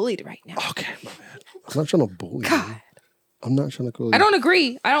bullied right now. Okay, my bad. I'm not trying to bully you. I'm not trying to. I don't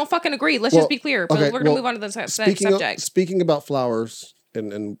agree. I don't fucking agree. Let's just be clear. But we're gonna move on to the subject. Speaking about flowers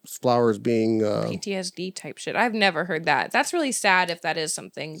and flowers being PTSD type shit. I've never heard that. That's really sad if that is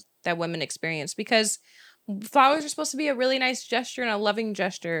something that women experience because Flowers are supposed to be a really nice gesture and a loving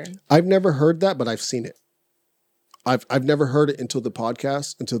gesture. I've never heard that, but I've seen it. I've never heard it until that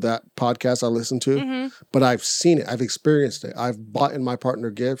podcast I listened to, but I've seen it. I've experienced it. I've bought in my partner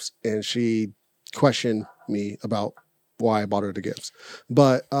gifts, and she questioned me about why I bought her the gifts.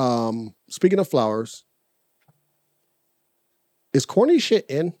 But speaking of flowers, is corny shit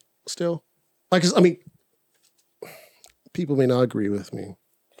in still? Like, I mean, people may not agree with me.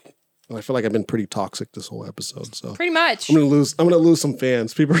 I feel like I've been pretty toxic this whole episode. So pretty much, I'm gonna lose some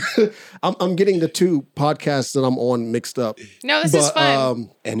fans. People, I'm getting the two podcasts that I'm on mixed up. No, this is fun.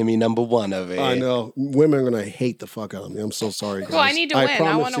 Enemy number one over here. I know women are gonna hate the fuck out of me. I'm so sorry, guys. Well, I need to win.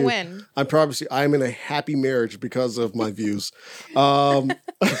 I want to win. I promise you, I'm in a happy marriage because of my views. He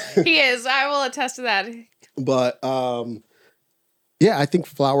is. I will attest to that. But yeah, I think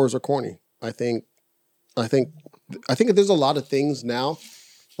flowers are corny. I think there's a lot of things now.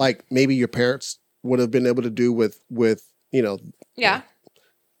 Like maybe your parents would have been able to do with Yeah.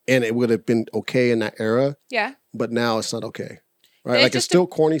 And it would have been okay in that era. Yeah. But now it's not okay, right? Like it's still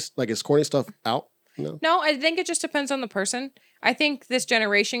corny. Like is corny stuff out? No, I think it just depends on the person. I think this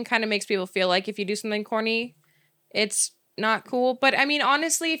generation kind of makes people feel like if you do something corny, it's not cool. But I mean,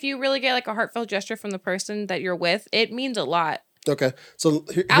 honestly, if you really get like a heartfelt gesture from the person that you're with, it means a lot. Okay. So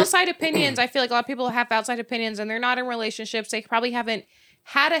outside opinions, I feel like a lot of people have outside opinions and they're not in relationships. They probably haven't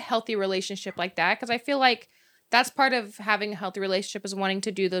had a healthy relationship like that, because I feel like that's part of having a healthy relationship is wanting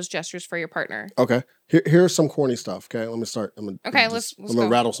to do those gestures for your partner. Okay. Here's some corny stuff. Okay. Let me start. I'm gonna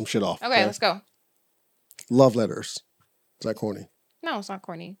rattle some shit off. Okay, let's go. Love letters. Is that corny? No, it's not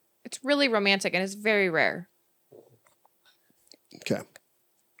corny. It's really romantic and it's very rare. Okay.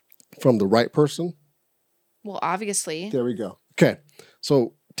 From the right person? Well, obviously. There we go. Okay.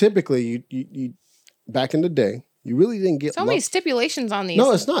 So typically you back in the day, you really didn't get so many stipulations on these.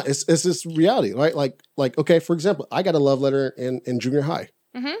 No, it's not. It's this reality, right? Like okay, for example, I got a love letter in junior high.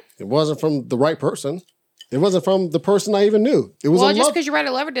 Mm-hmm. It wasn't from the right person. It wasn't from the person I even knew. It was just because you write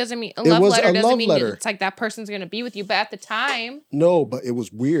a letter doesn't mean it's like that person's going to be with you. But at the time, no, but it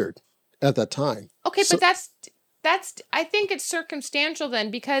was weird at that time. Okay, but that's I think it's circumstantial then,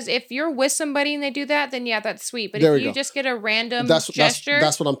 because if you're with somebody and they do that, then yeah, that's sweet. But if you just get a random gesture,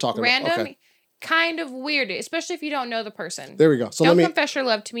 that's what I'm talking about. Okay. Kind of weird, especially if you don't know the person. There we go. So don't confess your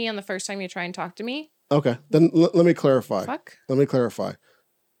love to me on the first time you try and talk to me. Okay, then let me clarify. Fuck. Let me clarify.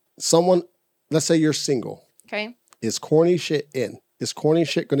 Someone, let's say you're single. Okay. Is corny shit in? Is corny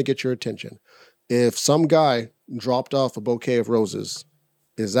shit going to get your attention? If some guy dropped off a bouquet of roses,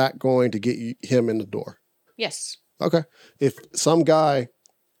 is that going to get him in the door? Yes. Okay. If some guy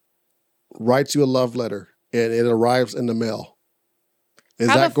writes you a love letter and it arrives in the mail,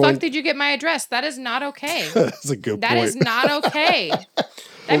 how the fuck did you get my address? That is not okay. That's a good point. That is not okay.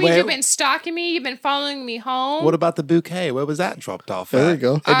 That means you've been stalking me. You've been following me home. What about the bouquet? Where was that dropped off? There you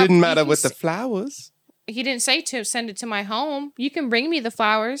go. It didn't matter with the flowers. He didn't say to send it to my home. You can bring me the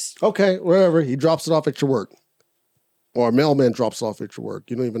flowers. Okay, wherever. He drops it off at your work. Or a mailman drops off at your work.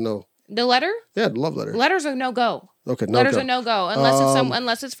 You don't even know. The letter? Yeah, the love letter. Letters are no-go. Okay, Letters are no-go.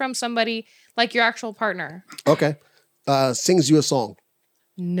 Unless it's from somebody like your actual partner. Okay. Sings you a song.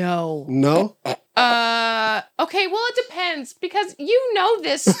 No. No? Okay, well, it depends, because you know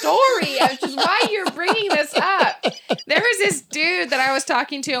this story, which is why you're bringing this up. There was this dude that I was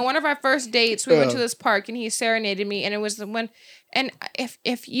talking to on one of our first dates. We went to this park, and he serenaded me, and it was the one... And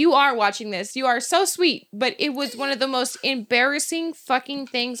if you are watching this, you are so sweet, but it was one of the most embarrassing fucking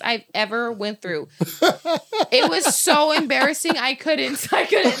things I've ever went through. It was so embarrassing, I couldn't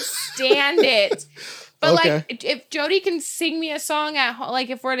stand it. But like, if Jody can sing me a song at home, like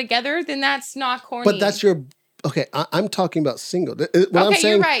if we're together, then that's not corny. But that's your okay. I'm talking about single.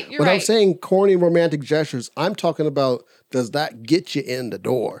 You're right. When I'm saying corny romantic gestures, I'm talking about, does that get you in the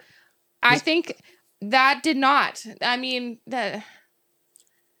door? I think that did not. I mean, I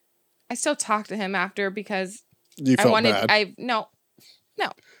still talked to him after because you felt bad. No,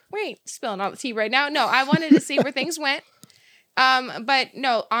 we ain't spilling all the tea right now. No, I wanted to see where things went. But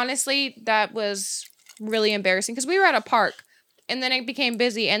no, honestly, that was really embarrassing because we were at a park and then it became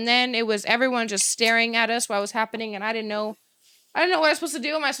busy and then it was everyone just staring at us while it was happening and I didn't know what I was supposed to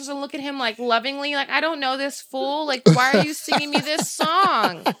do. Am I supposed to look at him like lovingly? Like, I don't know this fool. Like, why are you singing me this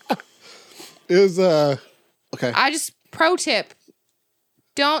song? Okay. Pro tip.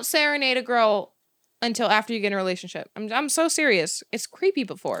 Don't serenade a girl until after you get in a relationship. I'm so serious. It's creepy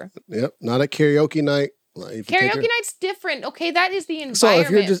before. Yep. Not at karaoke night. Karaoke night's different. Okay, that is the environment. So if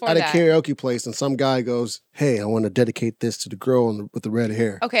you're just at a karaoke place and some guy goes, "Hey, I want to dedicate this to the girl with the red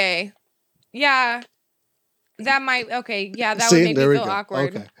hair." Okay. Yeah. That might. Okay. Yeah, that would make me feel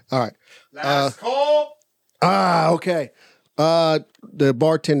awkward. Okay. All right. Last call. Okay. The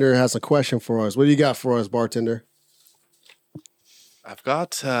bartender has a question for us. What do you got for us, bartender? I've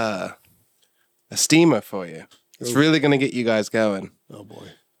got a steamer for you. It's really going to get you guys going. Oh, boy.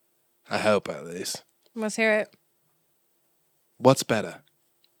 I hope, at least. Let's hear it. What's better,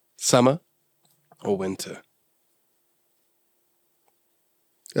 summer or winter?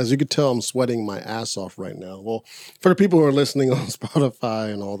 As you can tell, I'm sweating my ass off right now. Well, for the people who are listening on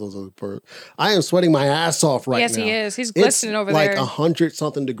Spotify and all those other parts, I am sweating my ass off right now. Yes, he is. He's glistening over there. It's like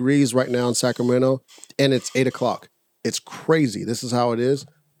 100-something degrees right now in Sacramento, and it's 8 o'clock. It's crazy. This is how it is.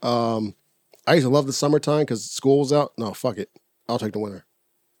 I used to love the summertime because school was out. No, fuck it. I'll take the winter.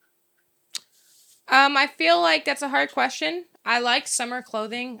 I feel like that's a hard question. I like summer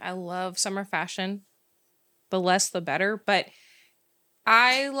clothing. I love summer fashion. The less, the better. But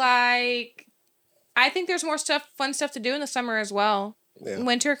I think there's more fun stuff to do in the summer as well. Yeah.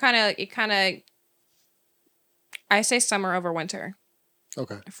 Winter I say summer over winter.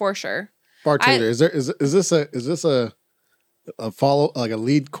 Okay. For sure. Bartender, is this a follow, like a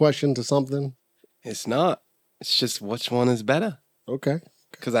lead question to something? It's not. It's just which one is better. Okay.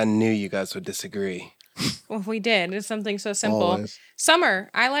 Because I knew you guys would disagree. Well, we did. It's something so simple. Always. Summer.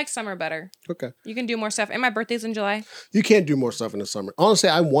 I like summer better. Okay. You can do more stuff. And my birthday's in July. You can't do more stuff in the summer. Honestly,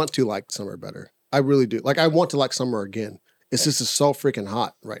 I want to like summer better. I really do. Like, I want to like summer again. It's just so freaking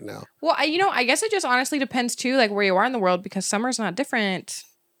hot right now. Well, I guess it just honestly depends too, like where you are in the world, because summer's not different.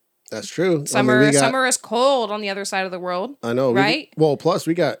 That's true. Summer is cold on the other side of the world. I know. Right? Plus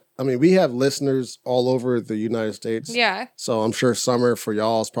we have listeners all over the United States. Yeah. So I'm sure summer for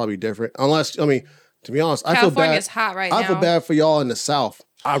y'all is probably different. Unless, to be honest, California's hot right now. I feel bad for y'all in the South.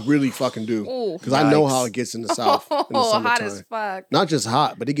 I really fucking do. Because I know how it gets in the South. In the hot as fuck. Not just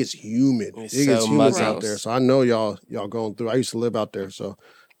hot, but it gets humid. It's It gets so humid gross. out there. So I know y'all going through. I used to live out there. So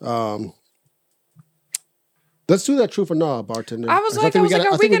let's do that truth or not, bartender. I think we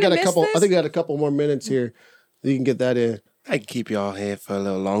got a couple more minutes here. You can get that in. I can keep y'all here for a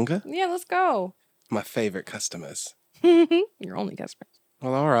little longer. Yeah, let's go. My favorite customers. Your only customer.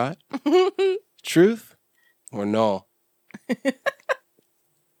 Well, all right. Truth or no?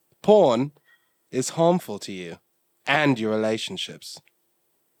 Porn is harmful to you and your relationships.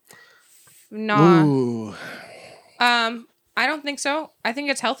 Nah. Ooh. I don't think so. I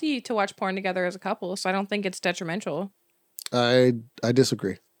think it's healthy to watch porn together as a couple, so I don't think it's detrimental. I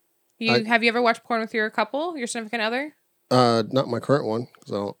disagree. Have you ever watched porn with your couple, your significant other? Not my current one,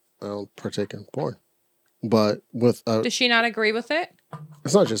 because I don't partake in porn. But with does she not agree with it?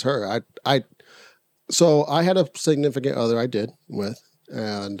 It's not just her. So I had a significant other I did with,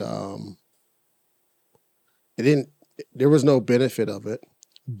 and there was no benefit of it.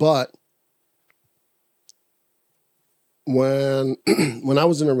 But when I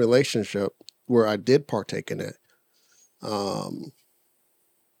was in a relationship where I did partake in it,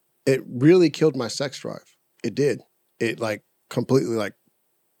 it really killed my sex drive. It did. It completely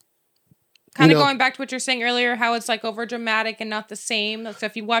kind of going back to what you're saying earlier, how it's over dramatic and not the same. So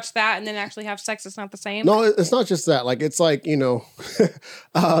if you watch that and then actually have sex, it's not the same. No, it's not just that. It's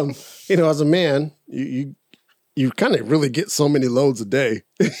as a man, you kind of really get so many loads a day.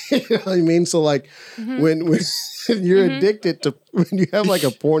 You know what I mean? So when you're addicted to, when you have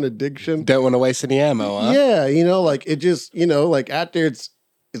a porn addiction, Don't want to waste any ammo, huh? yeah, it just, after it's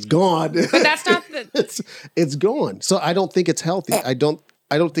gone. But that's not the. it's gone. So I don't think it's healthy. I don't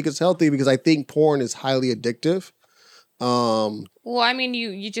think it's healthy because I think porn is highly addictive. Well,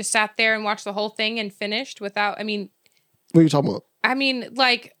 you just sat there and watched the whole thing and finished without. What are you talking about?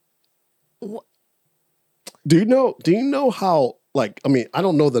 Do you know how, I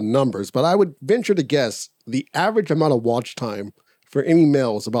don't know the numbers, but I would venture to guess the average amount of watch time for any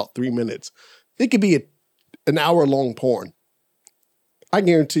male is about 3 minutes. It could be an hour-long porn. I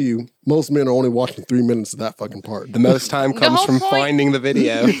guarantee you, most men are only watching 3 minutes of that fucking part. The most time comes whole from point- finding the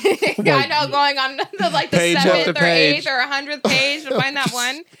video. Yeah, I know, going on the Page 7th after or page. 8th or 100th page to find that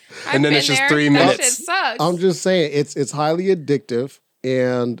one. And then it's just 3 That minutes. shit sucks. I'm just saying, it's highly addictive,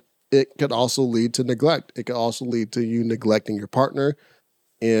 and it could also lead to neglect. It could also lead to you neglecting your partner,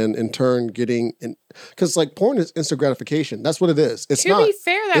 and in turn getting in, because porn is instant gratification. That's what it is. It's to be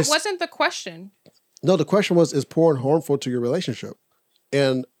fair, that wasn't the question. No, the question was, is porn harmful to your relationship?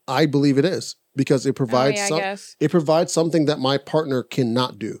 And I believe it is, because it provides it provides something that my partner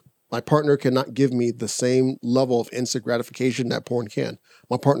cannot do. My partner cannot give me the same level of instant gratification that porn can.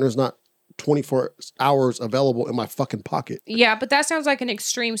 My partner is not 24 hours available in my fucking pocket. Yeah, but that sounds like an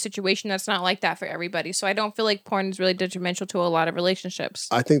extreme situation that's not like that for everybody. So I don't feel like porn is really detrimental to a lot of relationships.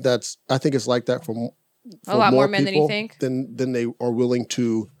 I think it's like that for a lot more men than you think. Than they are willing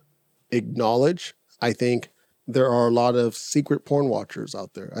to acknowledge. I think there are a lot of secret porn watchers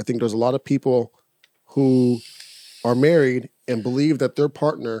out there. I think there's a lot of people who are married and believe that their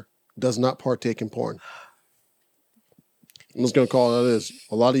partner does not partake in porn. I'm just going to call it as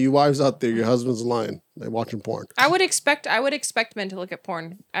a lot of you wives out there, your husband's lying. They're watching porn. I would expect men to look at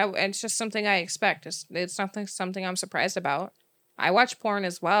porn. It's just something I expect. It's something I'm surprised about. I watch porn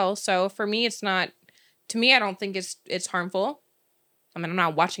as well. So for me, it's not, to me, I don't think it's harmful. I mean, I'm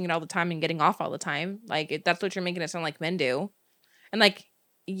not watching it all the time and getting off all the time. Like, that's what you're making it sound like men do. And like,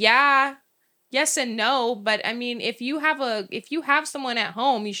 yeah, yes and no. But I mean, if you have someone at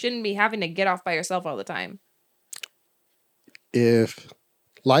home, you shouldn't be having to get off by yourself all the time. If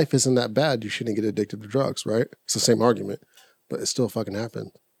life isn't that bad, you shouldn't get addicted to drugs, right? It's the same argument, but it still fucking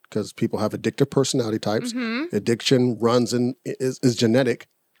happens because people have addictive personality types. Mm-hmm. Addiction runs in is genetic.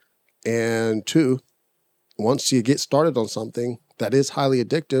 And 2, once you get started on something that is highly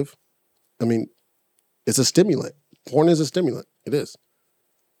addictive, I mean, it's a stimulant. Porn is a stimulant. It is.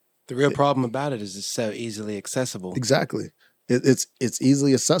 The real problem about it is it's so easily accessible. Exactly. It's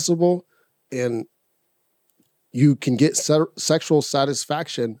easily accessible, and you can get sexual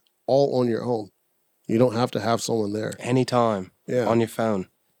satisfaction all on your own. You don't have to have someone there. Anytime. Yeah. On your phone.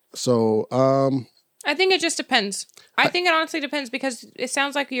 So, I think it just depends. I think it honestly depends because it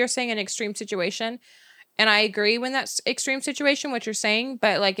sounds like you're saying an extreme situation. And I agree when that's extreme situation, what you're saying.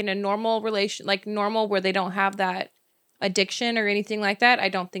 But like in a normal relation, like normal where they don't have that addiction or anything like that, I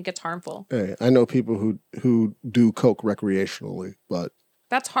don't think it's harmful. Hey, I know people who do coke recreationally, but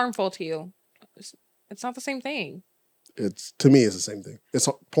that's harmful to you. It's not the same thing. To me, it's the same thing. It's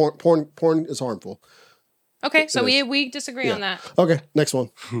porn is harmful. Okay, so we disagree on that. Okay, next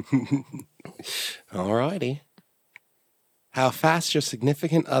one. All righty. How fast your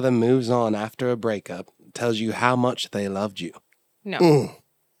significant other moves on after a breakup tells you how much they loved you. No.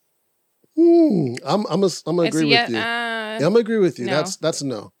 I'm gonna agree with you. I'm gonna agree with you. No. That's a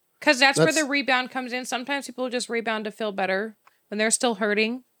no. Because that's where the rebound comes in. Sometimes people just rebound to feel better when they're still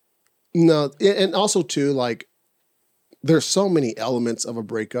hurting. No, and also too, like, there's so many elements of a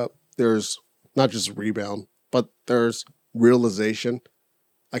breakup. There's not just rebound, but there's realization.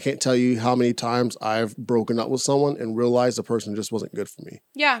 I can't tell you how many times I've broken up with someone and realized the person just wasn't good for me.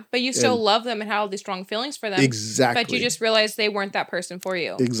 Yeah, but you still love them and had all these strong feelings for them. Exactly. But you just realized they weren't that person for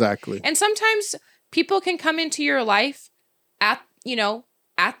you. Exactly. And sometimes people can come into your life at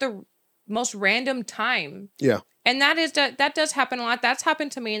the most random time. Yeah. And that does happen a lot. That's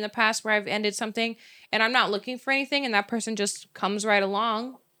happened to me in the past where I've ended something and I'm not looking for anything and that person just comes right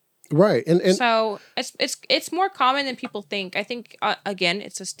along. Right. And so it's more common than people think. I think again,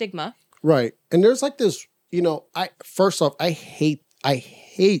 it's a stigma. Right. And there's like this, first off, I hate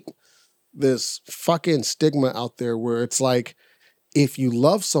this fucking stigma out there where it's like, if you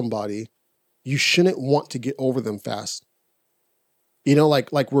love somebody, you shouldn't want to get over them fast.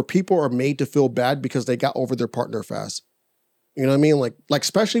 Like where people are made to feel bad because they got over their partner fast. You know what I mean? Like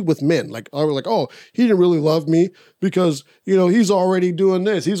especially with men, like, oh, he didn't really love me because, he's already doing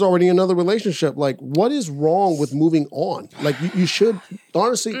this. He's already in another relationship. Like, what is wrong with moving on? Like, you should,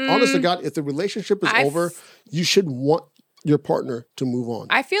 honest to God, if the relationship is over, you should want your partner to move on.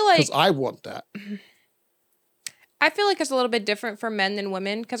 I feel like, because I want that. I feel like it's a little bit different for men than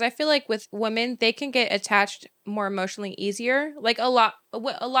women because I feel like with women, they can get attached more emotionally easier. Like a lot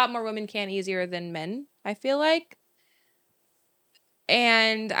more women can easier than men, I feel like.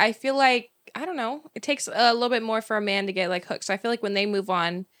 And I feel like, I don't know, it takes a little bit more for a man to get like hooked. So I feel like when they move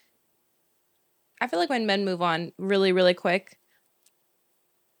on, I feel like when men move on really, really quick,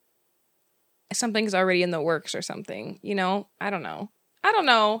 something's already in the works or something, I don't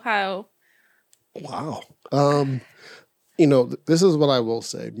know how. Wow. This is what I will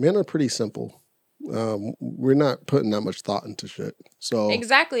say. Men are pretty simple. We're not putting that much thought into shit. So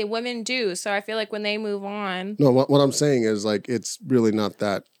exactly, women do. So I feel like when they move on. No, what I'm saying is like it's really not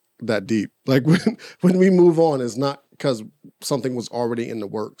that deep. Like when we move on, it's not because something was already in the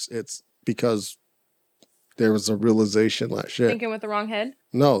works. It's because there was a realization that shit. Thinking with the wrong head?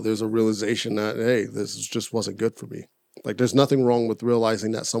 No, there's a realization that hey, this just wasn't good for me. Like there's nothing wrong with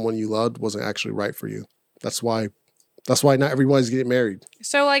realizing that someone you loved wasn't actually right for you. That's why not everyone's getting married.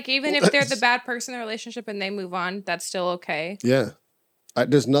 So, like, even if they're the bad person in the relationship and they move on, that's still okay? Yeah.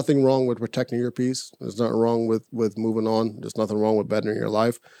 There's nothing wrong with protecting your peace. There's nothing wrong with moving on. There's nothing wrong with bettering your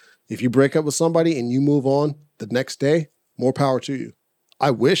life. If you break up with somebody and you move on the next day, more power to you.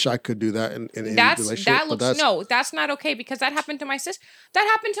 I wish I could do that in any relationship. That's not okay because that happened to my sister. That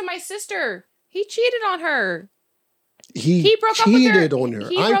happened to my sister. He cheated on her. He broke up with her.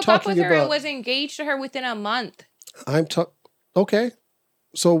 He broke up with her and was engaged to her within a month. Okay.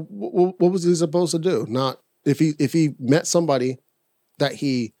 So what was he supposed to do? Not if he met somebody that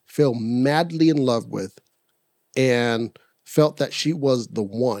he fell madly in love with and felt that she was the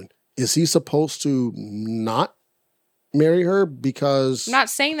one, is he supposed to not marry her because... I'm not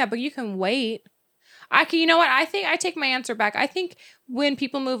saying that, but you can wait. You know what? I think I take my answer back. I think when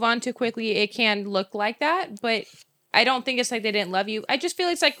people move on too quickly, it can look like that, but I don't think it's like they didn't love you. I just feel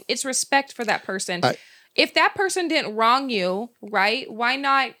it's like it's respect for that person. If that person didn't wrong you, right? Why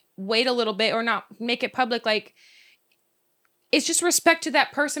not wait a little bit or not make it public? Like, it's just respect to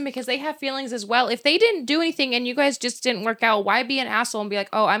that person because they have feelings as well. If they didn't do anything and you guys just didn't work out, why be an asshole and be like,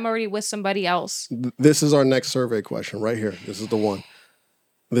 oh, I'm already with somebody else? This is our next survey question right here. This is the one.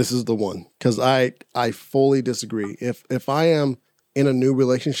 Because I fully disagree. If I am in a new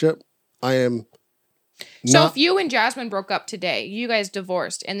relationship, I am So if you and Jasmine broke up today, you guys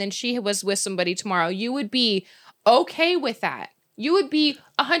divorced, and then she was with somebody tomorrow, you would be okay with that. You would be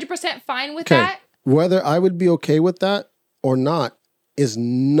 100% fine with that. Whether I would be okay with that or not is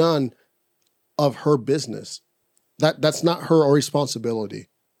none of her business. That's not her responsibility.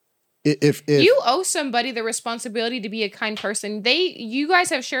 If you owe somebody the responsibility to be a kind person, you guys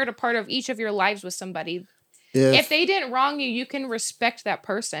have shared a part of each of your lives with somebody. If they didn't wrong you, you can respect that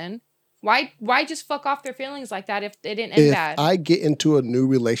person. Why just fuck off their feelings like that if they didn't end bad? If I get into a new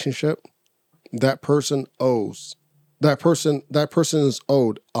relationship, that person is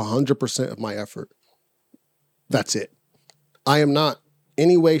owed 100% of my effort. That's it. I am not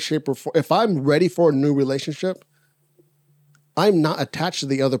any way, shape, or form. If I'm ready for a new relationship, I'm not attached to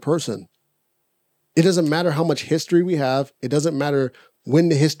the other person. It doesn't matter how much history we have. It doesn't matter when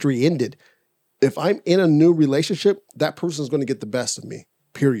the history ended. If I'm in a new relationship, that person is going to get the best of me,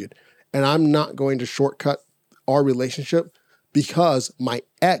 period. And I'm not going to shortcut our relationship because my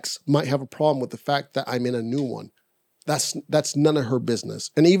ex might have a problem with the fact that I'm in a new one. That's none of her business.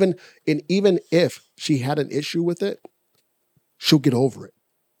 And even if she had an issue with it, she'll get over it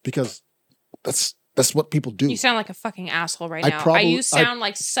because that's what people do. You sound like a fucking asshole right now. You sound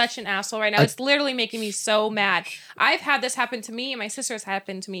like such an asshole right now. It's literally making me so mad. I've had this happen to me and my sister has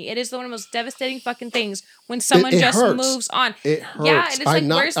happened to me. It is one of the most devastating fucking things when someone just moves on. It hurts. Yeah, and it's like,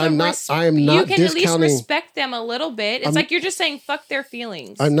 where's the respect? I am not You can at least discounting, respect them a little bit. It's like you're just saying fuck their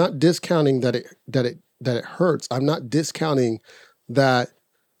feelings. I'm not discounting that it hurts. I'm not discounting that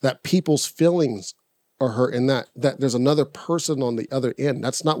people's feelings are hurt and that there's another person on the other end.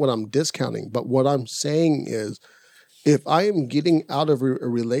 That's not what I'm discounting. But what I'm saying is, if I am getting out of a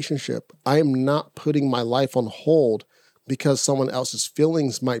relationship, I am not putting my life on hold because someone else's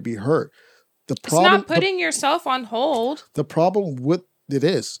feelings might be hurt. It's not putting yourself on hold. The problem with it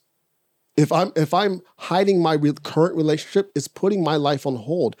is, if I'm hiding my current relationship, it's putting my life on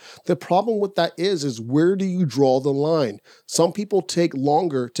hold. The problem with that is where do you draw the line? Some people take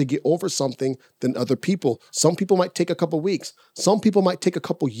longer to get over something than other people. Some people might take a couple weeks. Some people might take a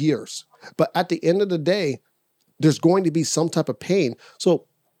couple years. But at the end of the day, there's going to be some type of pain. So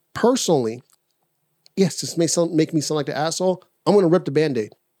personally, yes, this may make me sound like the asshole. I'm going to rip the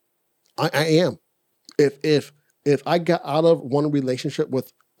Band-Aid. I am. If I got out of one relationship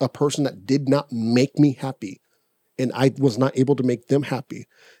with a person that did not make me happy and I was not able to make them happy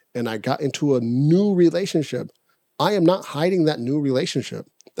and I got into a new relationship, I am not hiding that new relationship.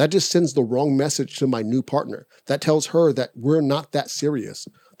 That just sends the wrong message to my new partner. That tells her that we're not that serious.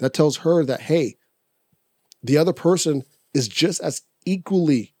 That tells her that, hey, the other person is just as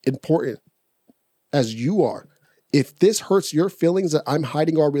equally important as you are. If this hurts your feelings that I'm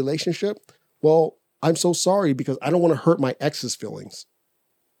hiding our relationship, well, I'm so sorry because I don't want to hurt my ex's feelings.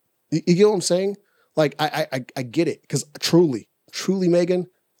 You get what I'm saying? Like, I get it. Because truly, Megan,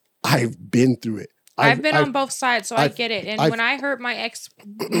 I've been through it. I've been on both sides, so I get it. And when I heard my ex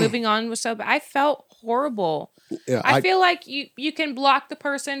moving on was so bad, I felt horrible. Yeah, I feel like you can block the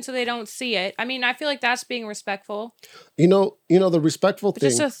person so they don't see it. I mean, I feel like that's being respectful. You know the respectful thing.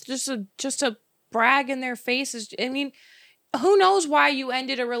 Just to brag in their faces. I mean, who knows why you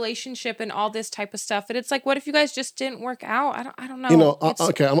ended a relationship and all this type of stuff? And it's like, what if you guys just didn't work out? I don't know. You know,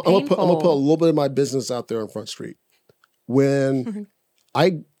 okay, I'm gonna put a little bit of my business out there on Front Street. When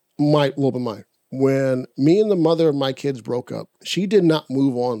when me and the mother of my kids broke up, she did not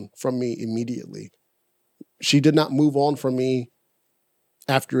move on from me immediately. She did not move on from me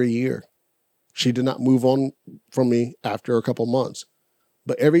after a year. She did not move on from me after a couple months.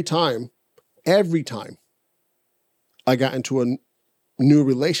 But every time I got into a new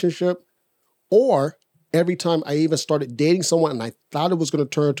relationship, or every time I even started dating someone and I thought it was going to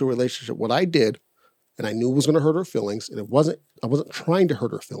turn into a relationship, what I did, and I knew it was going to hurt her feelings, and I wasn't trying to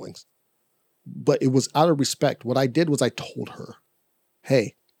hurt her feelings, but it was out of respect. What I did was I told her.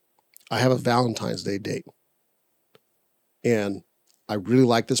 hey, I have a Valentine's Day date and I really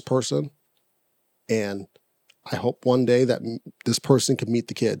like this person and I hope one day that this person can meet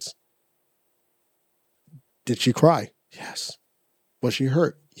the kids. Did she cry? Yes. Was she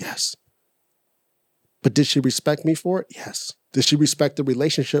hurt? Yes. But did she respect me for it? Yes. Did she respect the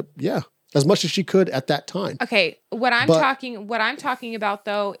relationship? Yeah. As much as she could at that time. Okay. What I'm talking about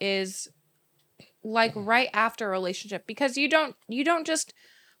though is like right after a relationship, because you don't just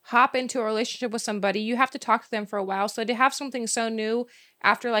hop into a relationship with somebody. You have to talk to them for a while. So to have something so new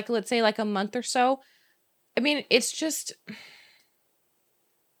after like, let's say like a month or so, I mean, it's just,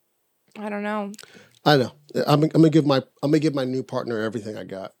 I don't know. I know. I'm gonna give my new partner everything I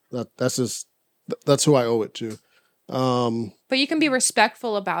got. That's who I owe it to. But you can be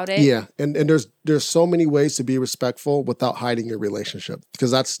respectful about it. Yeah, and there's so many ways to be respectful without hiding your relationship,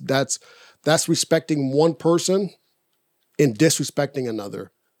 because that's respecting one person and disrespecting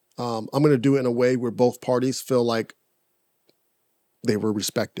another. I'm gonna do it in a way where both parties feel like they were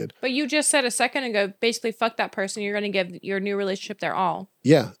respected. But you just said a second ago, basically, fuck that person. You're gonna give your new relationship their all.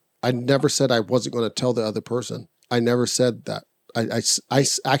 Yeah. I never said I wasn't going to tell the other person. I never said that. I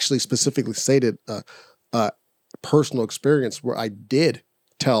actually specifically stated a personal experience where I did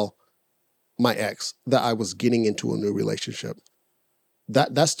tell my ex that I was getting into a new relationship.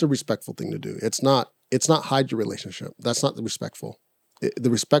 That's the respectful thing to do. It's not hide your relationship. That's not the respectful.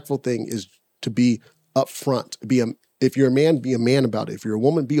 The respectful thing is to be upfront. If you're a man, be a man about it. If you're a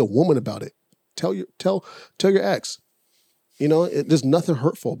woman, be a woman about it. Tell your ex. You know, there's nothing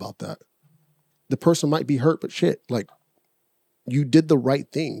hurtful about that. The person might be hurt, but shit, like you did the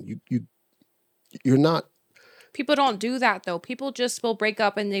right thing. You're not. People don't do that though. People just will break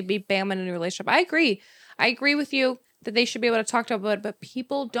up and they be bam in a new relationship. I agree with you that they should be able to talk about it, but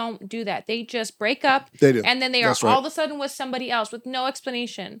people don't do that. They just break up. They do. And then they are all of a sudden with somebody else with no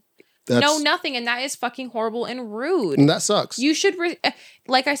explanation. Nothing. And that is fucking horrible and rude. And that sucks. You should,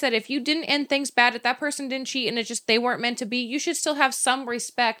 like I said, if you didn't end things bad, if that person didn't cheat and they weren't meant to be, you should still have some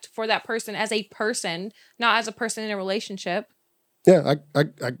respect for that person as a person, not as a person in a relationship. Yeah,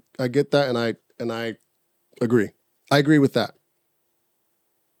 I get that. And I agree. I agree with that.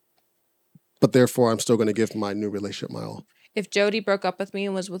 But therefore, I'm still going to give my new relationship my all. If Jody broke up with me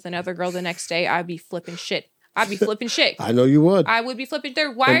and was with another girl the next day, I'd be flipping shit. I know you would. I would be flipping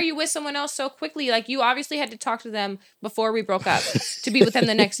through. Why are you with someone else so quickly? Like, you obviously had to talk to them before we broke up to be with them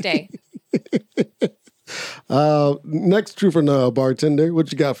the next day. Next Truth or No, bartender.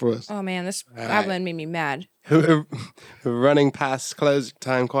 What you got for us? Oh, man, that one made me mad. We're running past closing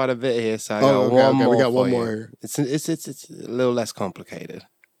time quite a bit here, so I got one more. We got one for more you. here. It's a little less complicated.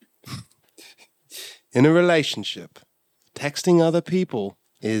 In a relationship, texting other people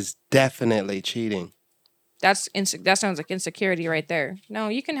is definitely cheating. That sounds like insecurity right there. No,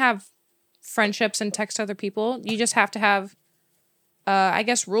 you can have friendships and text other people. You just have to have, I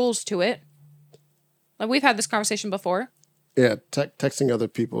guess, rules to it. Like, we've had this conversation before. Yeah, texting other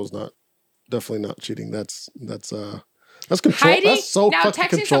people is definitely not cheating. That's control. Hiding, that's so now fucking texting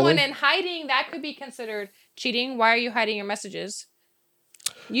controlling. someone and hiding, that could be considered cheating. Why are you hiding your messages?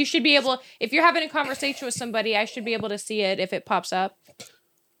 You should be able, if you're having a conversation with somebody, I should be able to see it if it pops up.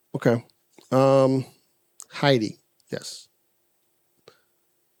 Okay. Heidi, yes.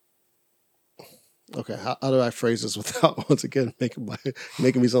 Okay, how do I phrase this without once again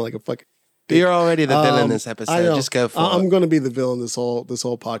making me sound like a fucking dick? You're already the villain this episode. Just go for it. I'm going to be the villain this whole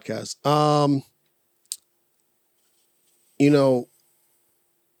podcast. You know,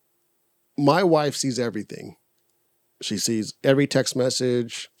 my wife sees everything. She sees every text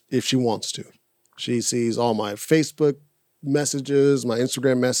message if she wants to. She sees all my Facebook messages, my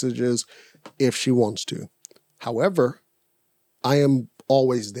Instagram messages, if she wants to. However, I am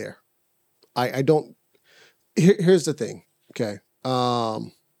always there. I don't. Here's the thing. Okay.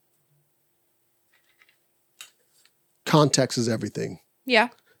 Context is everything. Yeah.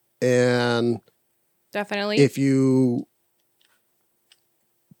 And definitely. If you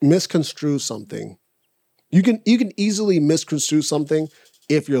misconstrue something, you can easily misconstrue something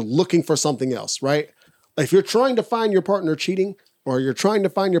if you're looking for something else, right? If you're trying to find your partner cheating or you're trying to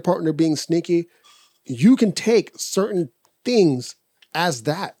find your partner being sneaky, you can take certain things as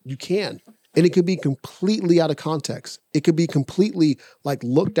that. You can. And it could be completely out of context. It could be completely like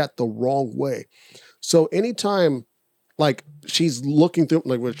looked at the wrong way. So anytime like she's looking through,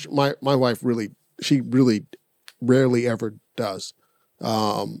 like, which my wife really rarely ever does.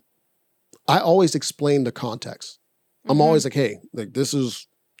 I always explain the context. I'm always like, hey,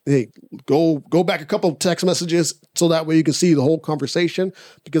 go back a couple of text messages so that way you can see the whole conversation.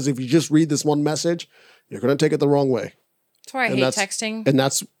 Because if you just read this one message, you're going to take it the wrong way. That's why I And hate that's- texting. And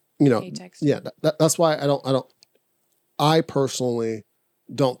that's, Hate texting. yeah, that's why I personally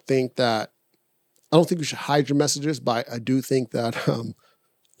don't think you should hide your messages, but I do think that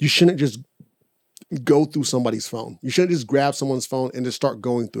you shouldn't just go through somebody's phone. You shouldn't just grab someone's phone and just start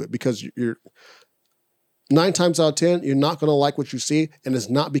going through it, because you're 9 times out of 10, you're not going to like what you see. And it's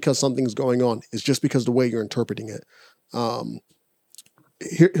not because something's going on. It's just because the way you're interpreting it.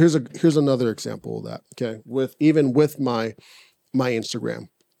 Here's another example of that. Okay. With my Instagram.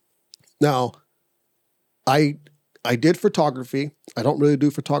 Now, I did photography. I don't really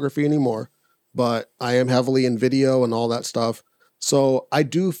do photography anymore, but I am heavily in video and all that stuff. So I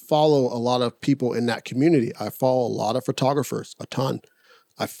do follow a lot of people in that community. I follow a lot of photographers, a ton.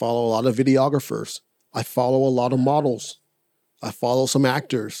 I follow a lot of videographers. I follow a lot of models. I follow some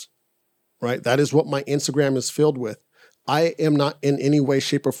actors, right? That is what my Instagram is filled with. I am not in any way,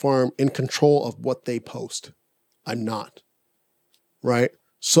 shape, or form in control of what they post. I'm not, right?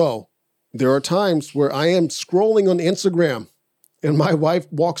 So there are times where I am scrolling on Instagram and my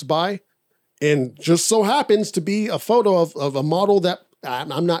wife walks by and just so happens to be a photo of a model that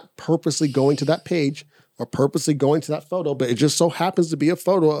I'm not purposely going to that page or purposely going to that photo, but it just so happens to be a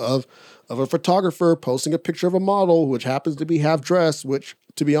photo of a photographer posting a picture of a model, which happens to be half dressed, which,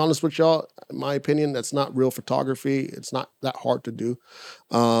 to be honest with y'all, in my opinion, that's not real photography. It's not that hard to do.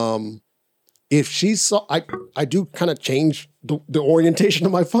 If she saw, I do kind of change the orientation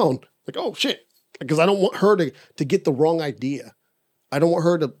of my phone. Like, oh shit. Because I don't want her to get the wrong idea. I don't want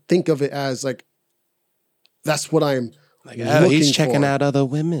her to think of it as like, that's what I'm like, oh, he's checking for. out other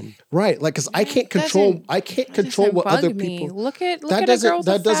women. Right. Like, because I can't control what other me. people. Look at That a doesn't- girl with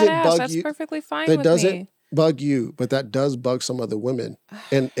that a doesn't fat ass. bug That's you. perfectly fine That with doesn't me. bug you, but that does bug some other women.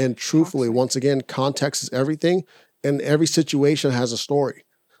 And truthfully, Toxic. once again, context is everything, and every situation has a story.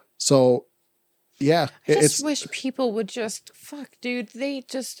 So, yeah, I just it's wish people would just fuck, dude. They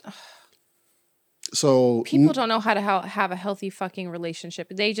just so people don't know how to have a healthy fucking relationship.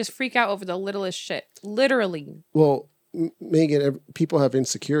 They just freak out over the littlest shit. Literally. Well, Megan, people have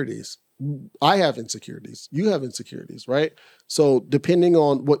insecurities. I have insecurities. You have insecurities, right? So depending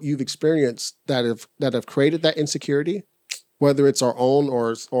on what you've experienced that have created that insecurity, whether it's our own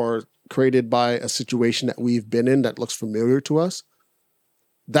or created by a situation that we've been in that looks familiar to us,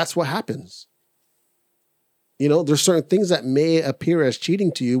 that's what happens. There's certain things that may appear as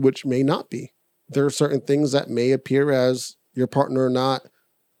cheating to you, which may not be. There are certain things that may appear as your partner not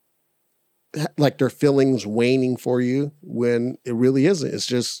like their feelings waning for you when it really isn't. It's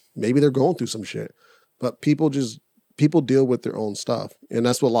just maybe they're going through some shit. But people deal with their own stuff. And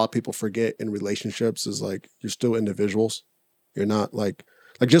that's what a lot of people forget in relationships is like you're still individuals. You're not like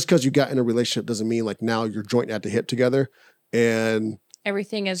just because you got in a relationship doesn't mean like now you're joint at the hip together and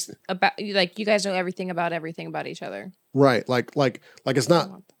Everything is about like you guys know everything about each other. right. Like it's not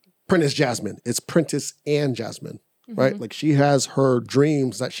Prentice Jasmine. It's Prentice and Jasmine. Right? Like she has her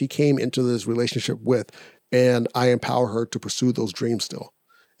dreams that she came into this relationship with, and I empower her to pursue those dreams still.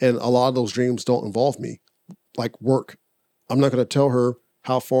 And a lot of those dreams don't involve me, like work. I'm not going to tell her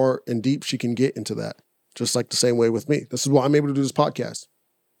how far and deep she can get into that. Just like the same way with me. This is why I'm able to do this podcast,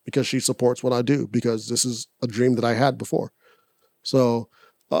 because she supports what I do, because this is a dream that I had before. So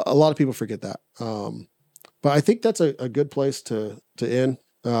a lot of people forget that. But I think that's a good place to end.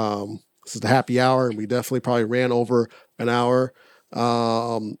 This is the happy hour, and we definitely probably ran over an hour.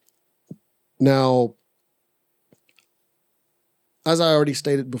 Now, as I already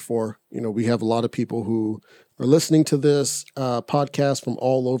stated before, we have a lot of people who are listening to this podcast from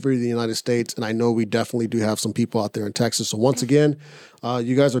all over the United States, and I know we definitely do have some people out there in Texas. So once again,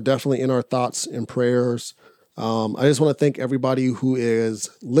 you guys are definitely in our thoughts and prayers. I just want to thank everybody who is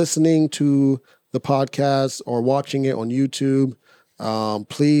listening to the podcast or watching it on YouTube.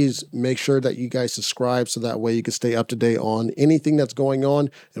 Please make sure that you guys subscribe so that way you can stay up to date on anything that's going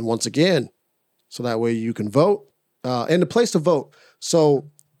on. And once again, so that way you can vote. And the place to vote. So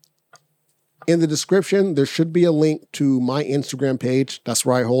in the description, there should be a link to my Instagram page. That's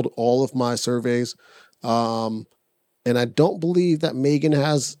where I hold all of my surveys. And I don't believe that Megan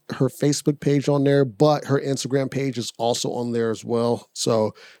has her Facebook page on there, but her Instagram page is also on there as well.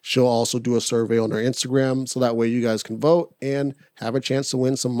 So she'll also do a survey on her Instagram. So that way you guys can vote and have a chance to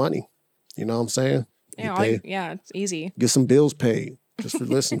win some money. You know what I'm saying? Yeah, it's easy. Get some bills paid just for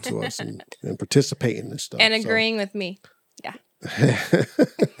listening to us and participating in this stuff. And agreeing with me. Yeah.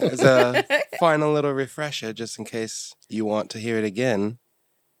 As a final little refresher, just in case you want to hear it again,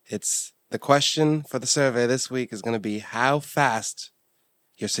 the question for the survey this week is going to be how fast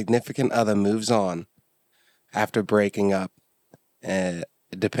your significant other moves on after breaking up,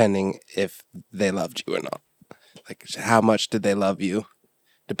 depending if they loved you or not. Like, how much did they love you?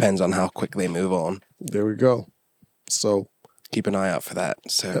 Depends on how quick they move on. There we go. So keep an eye out for that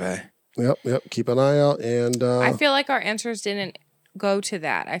survey. Yep. Keep an eye out. And I feel like our answers didn't go to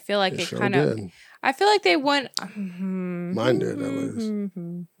that. I feel like it sure kind of. did. I feel like they went. Mine did, at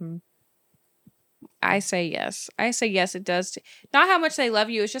least. I say yes. It does. Not how much they love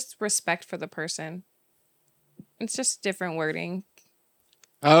you. It's just respect for the person. It's just different wording.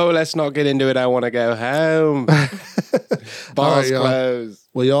 Oh, let's not get into it. I want to go home. Bars right, closed.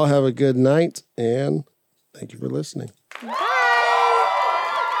 Well, y'all have a good night, and thank you for listening.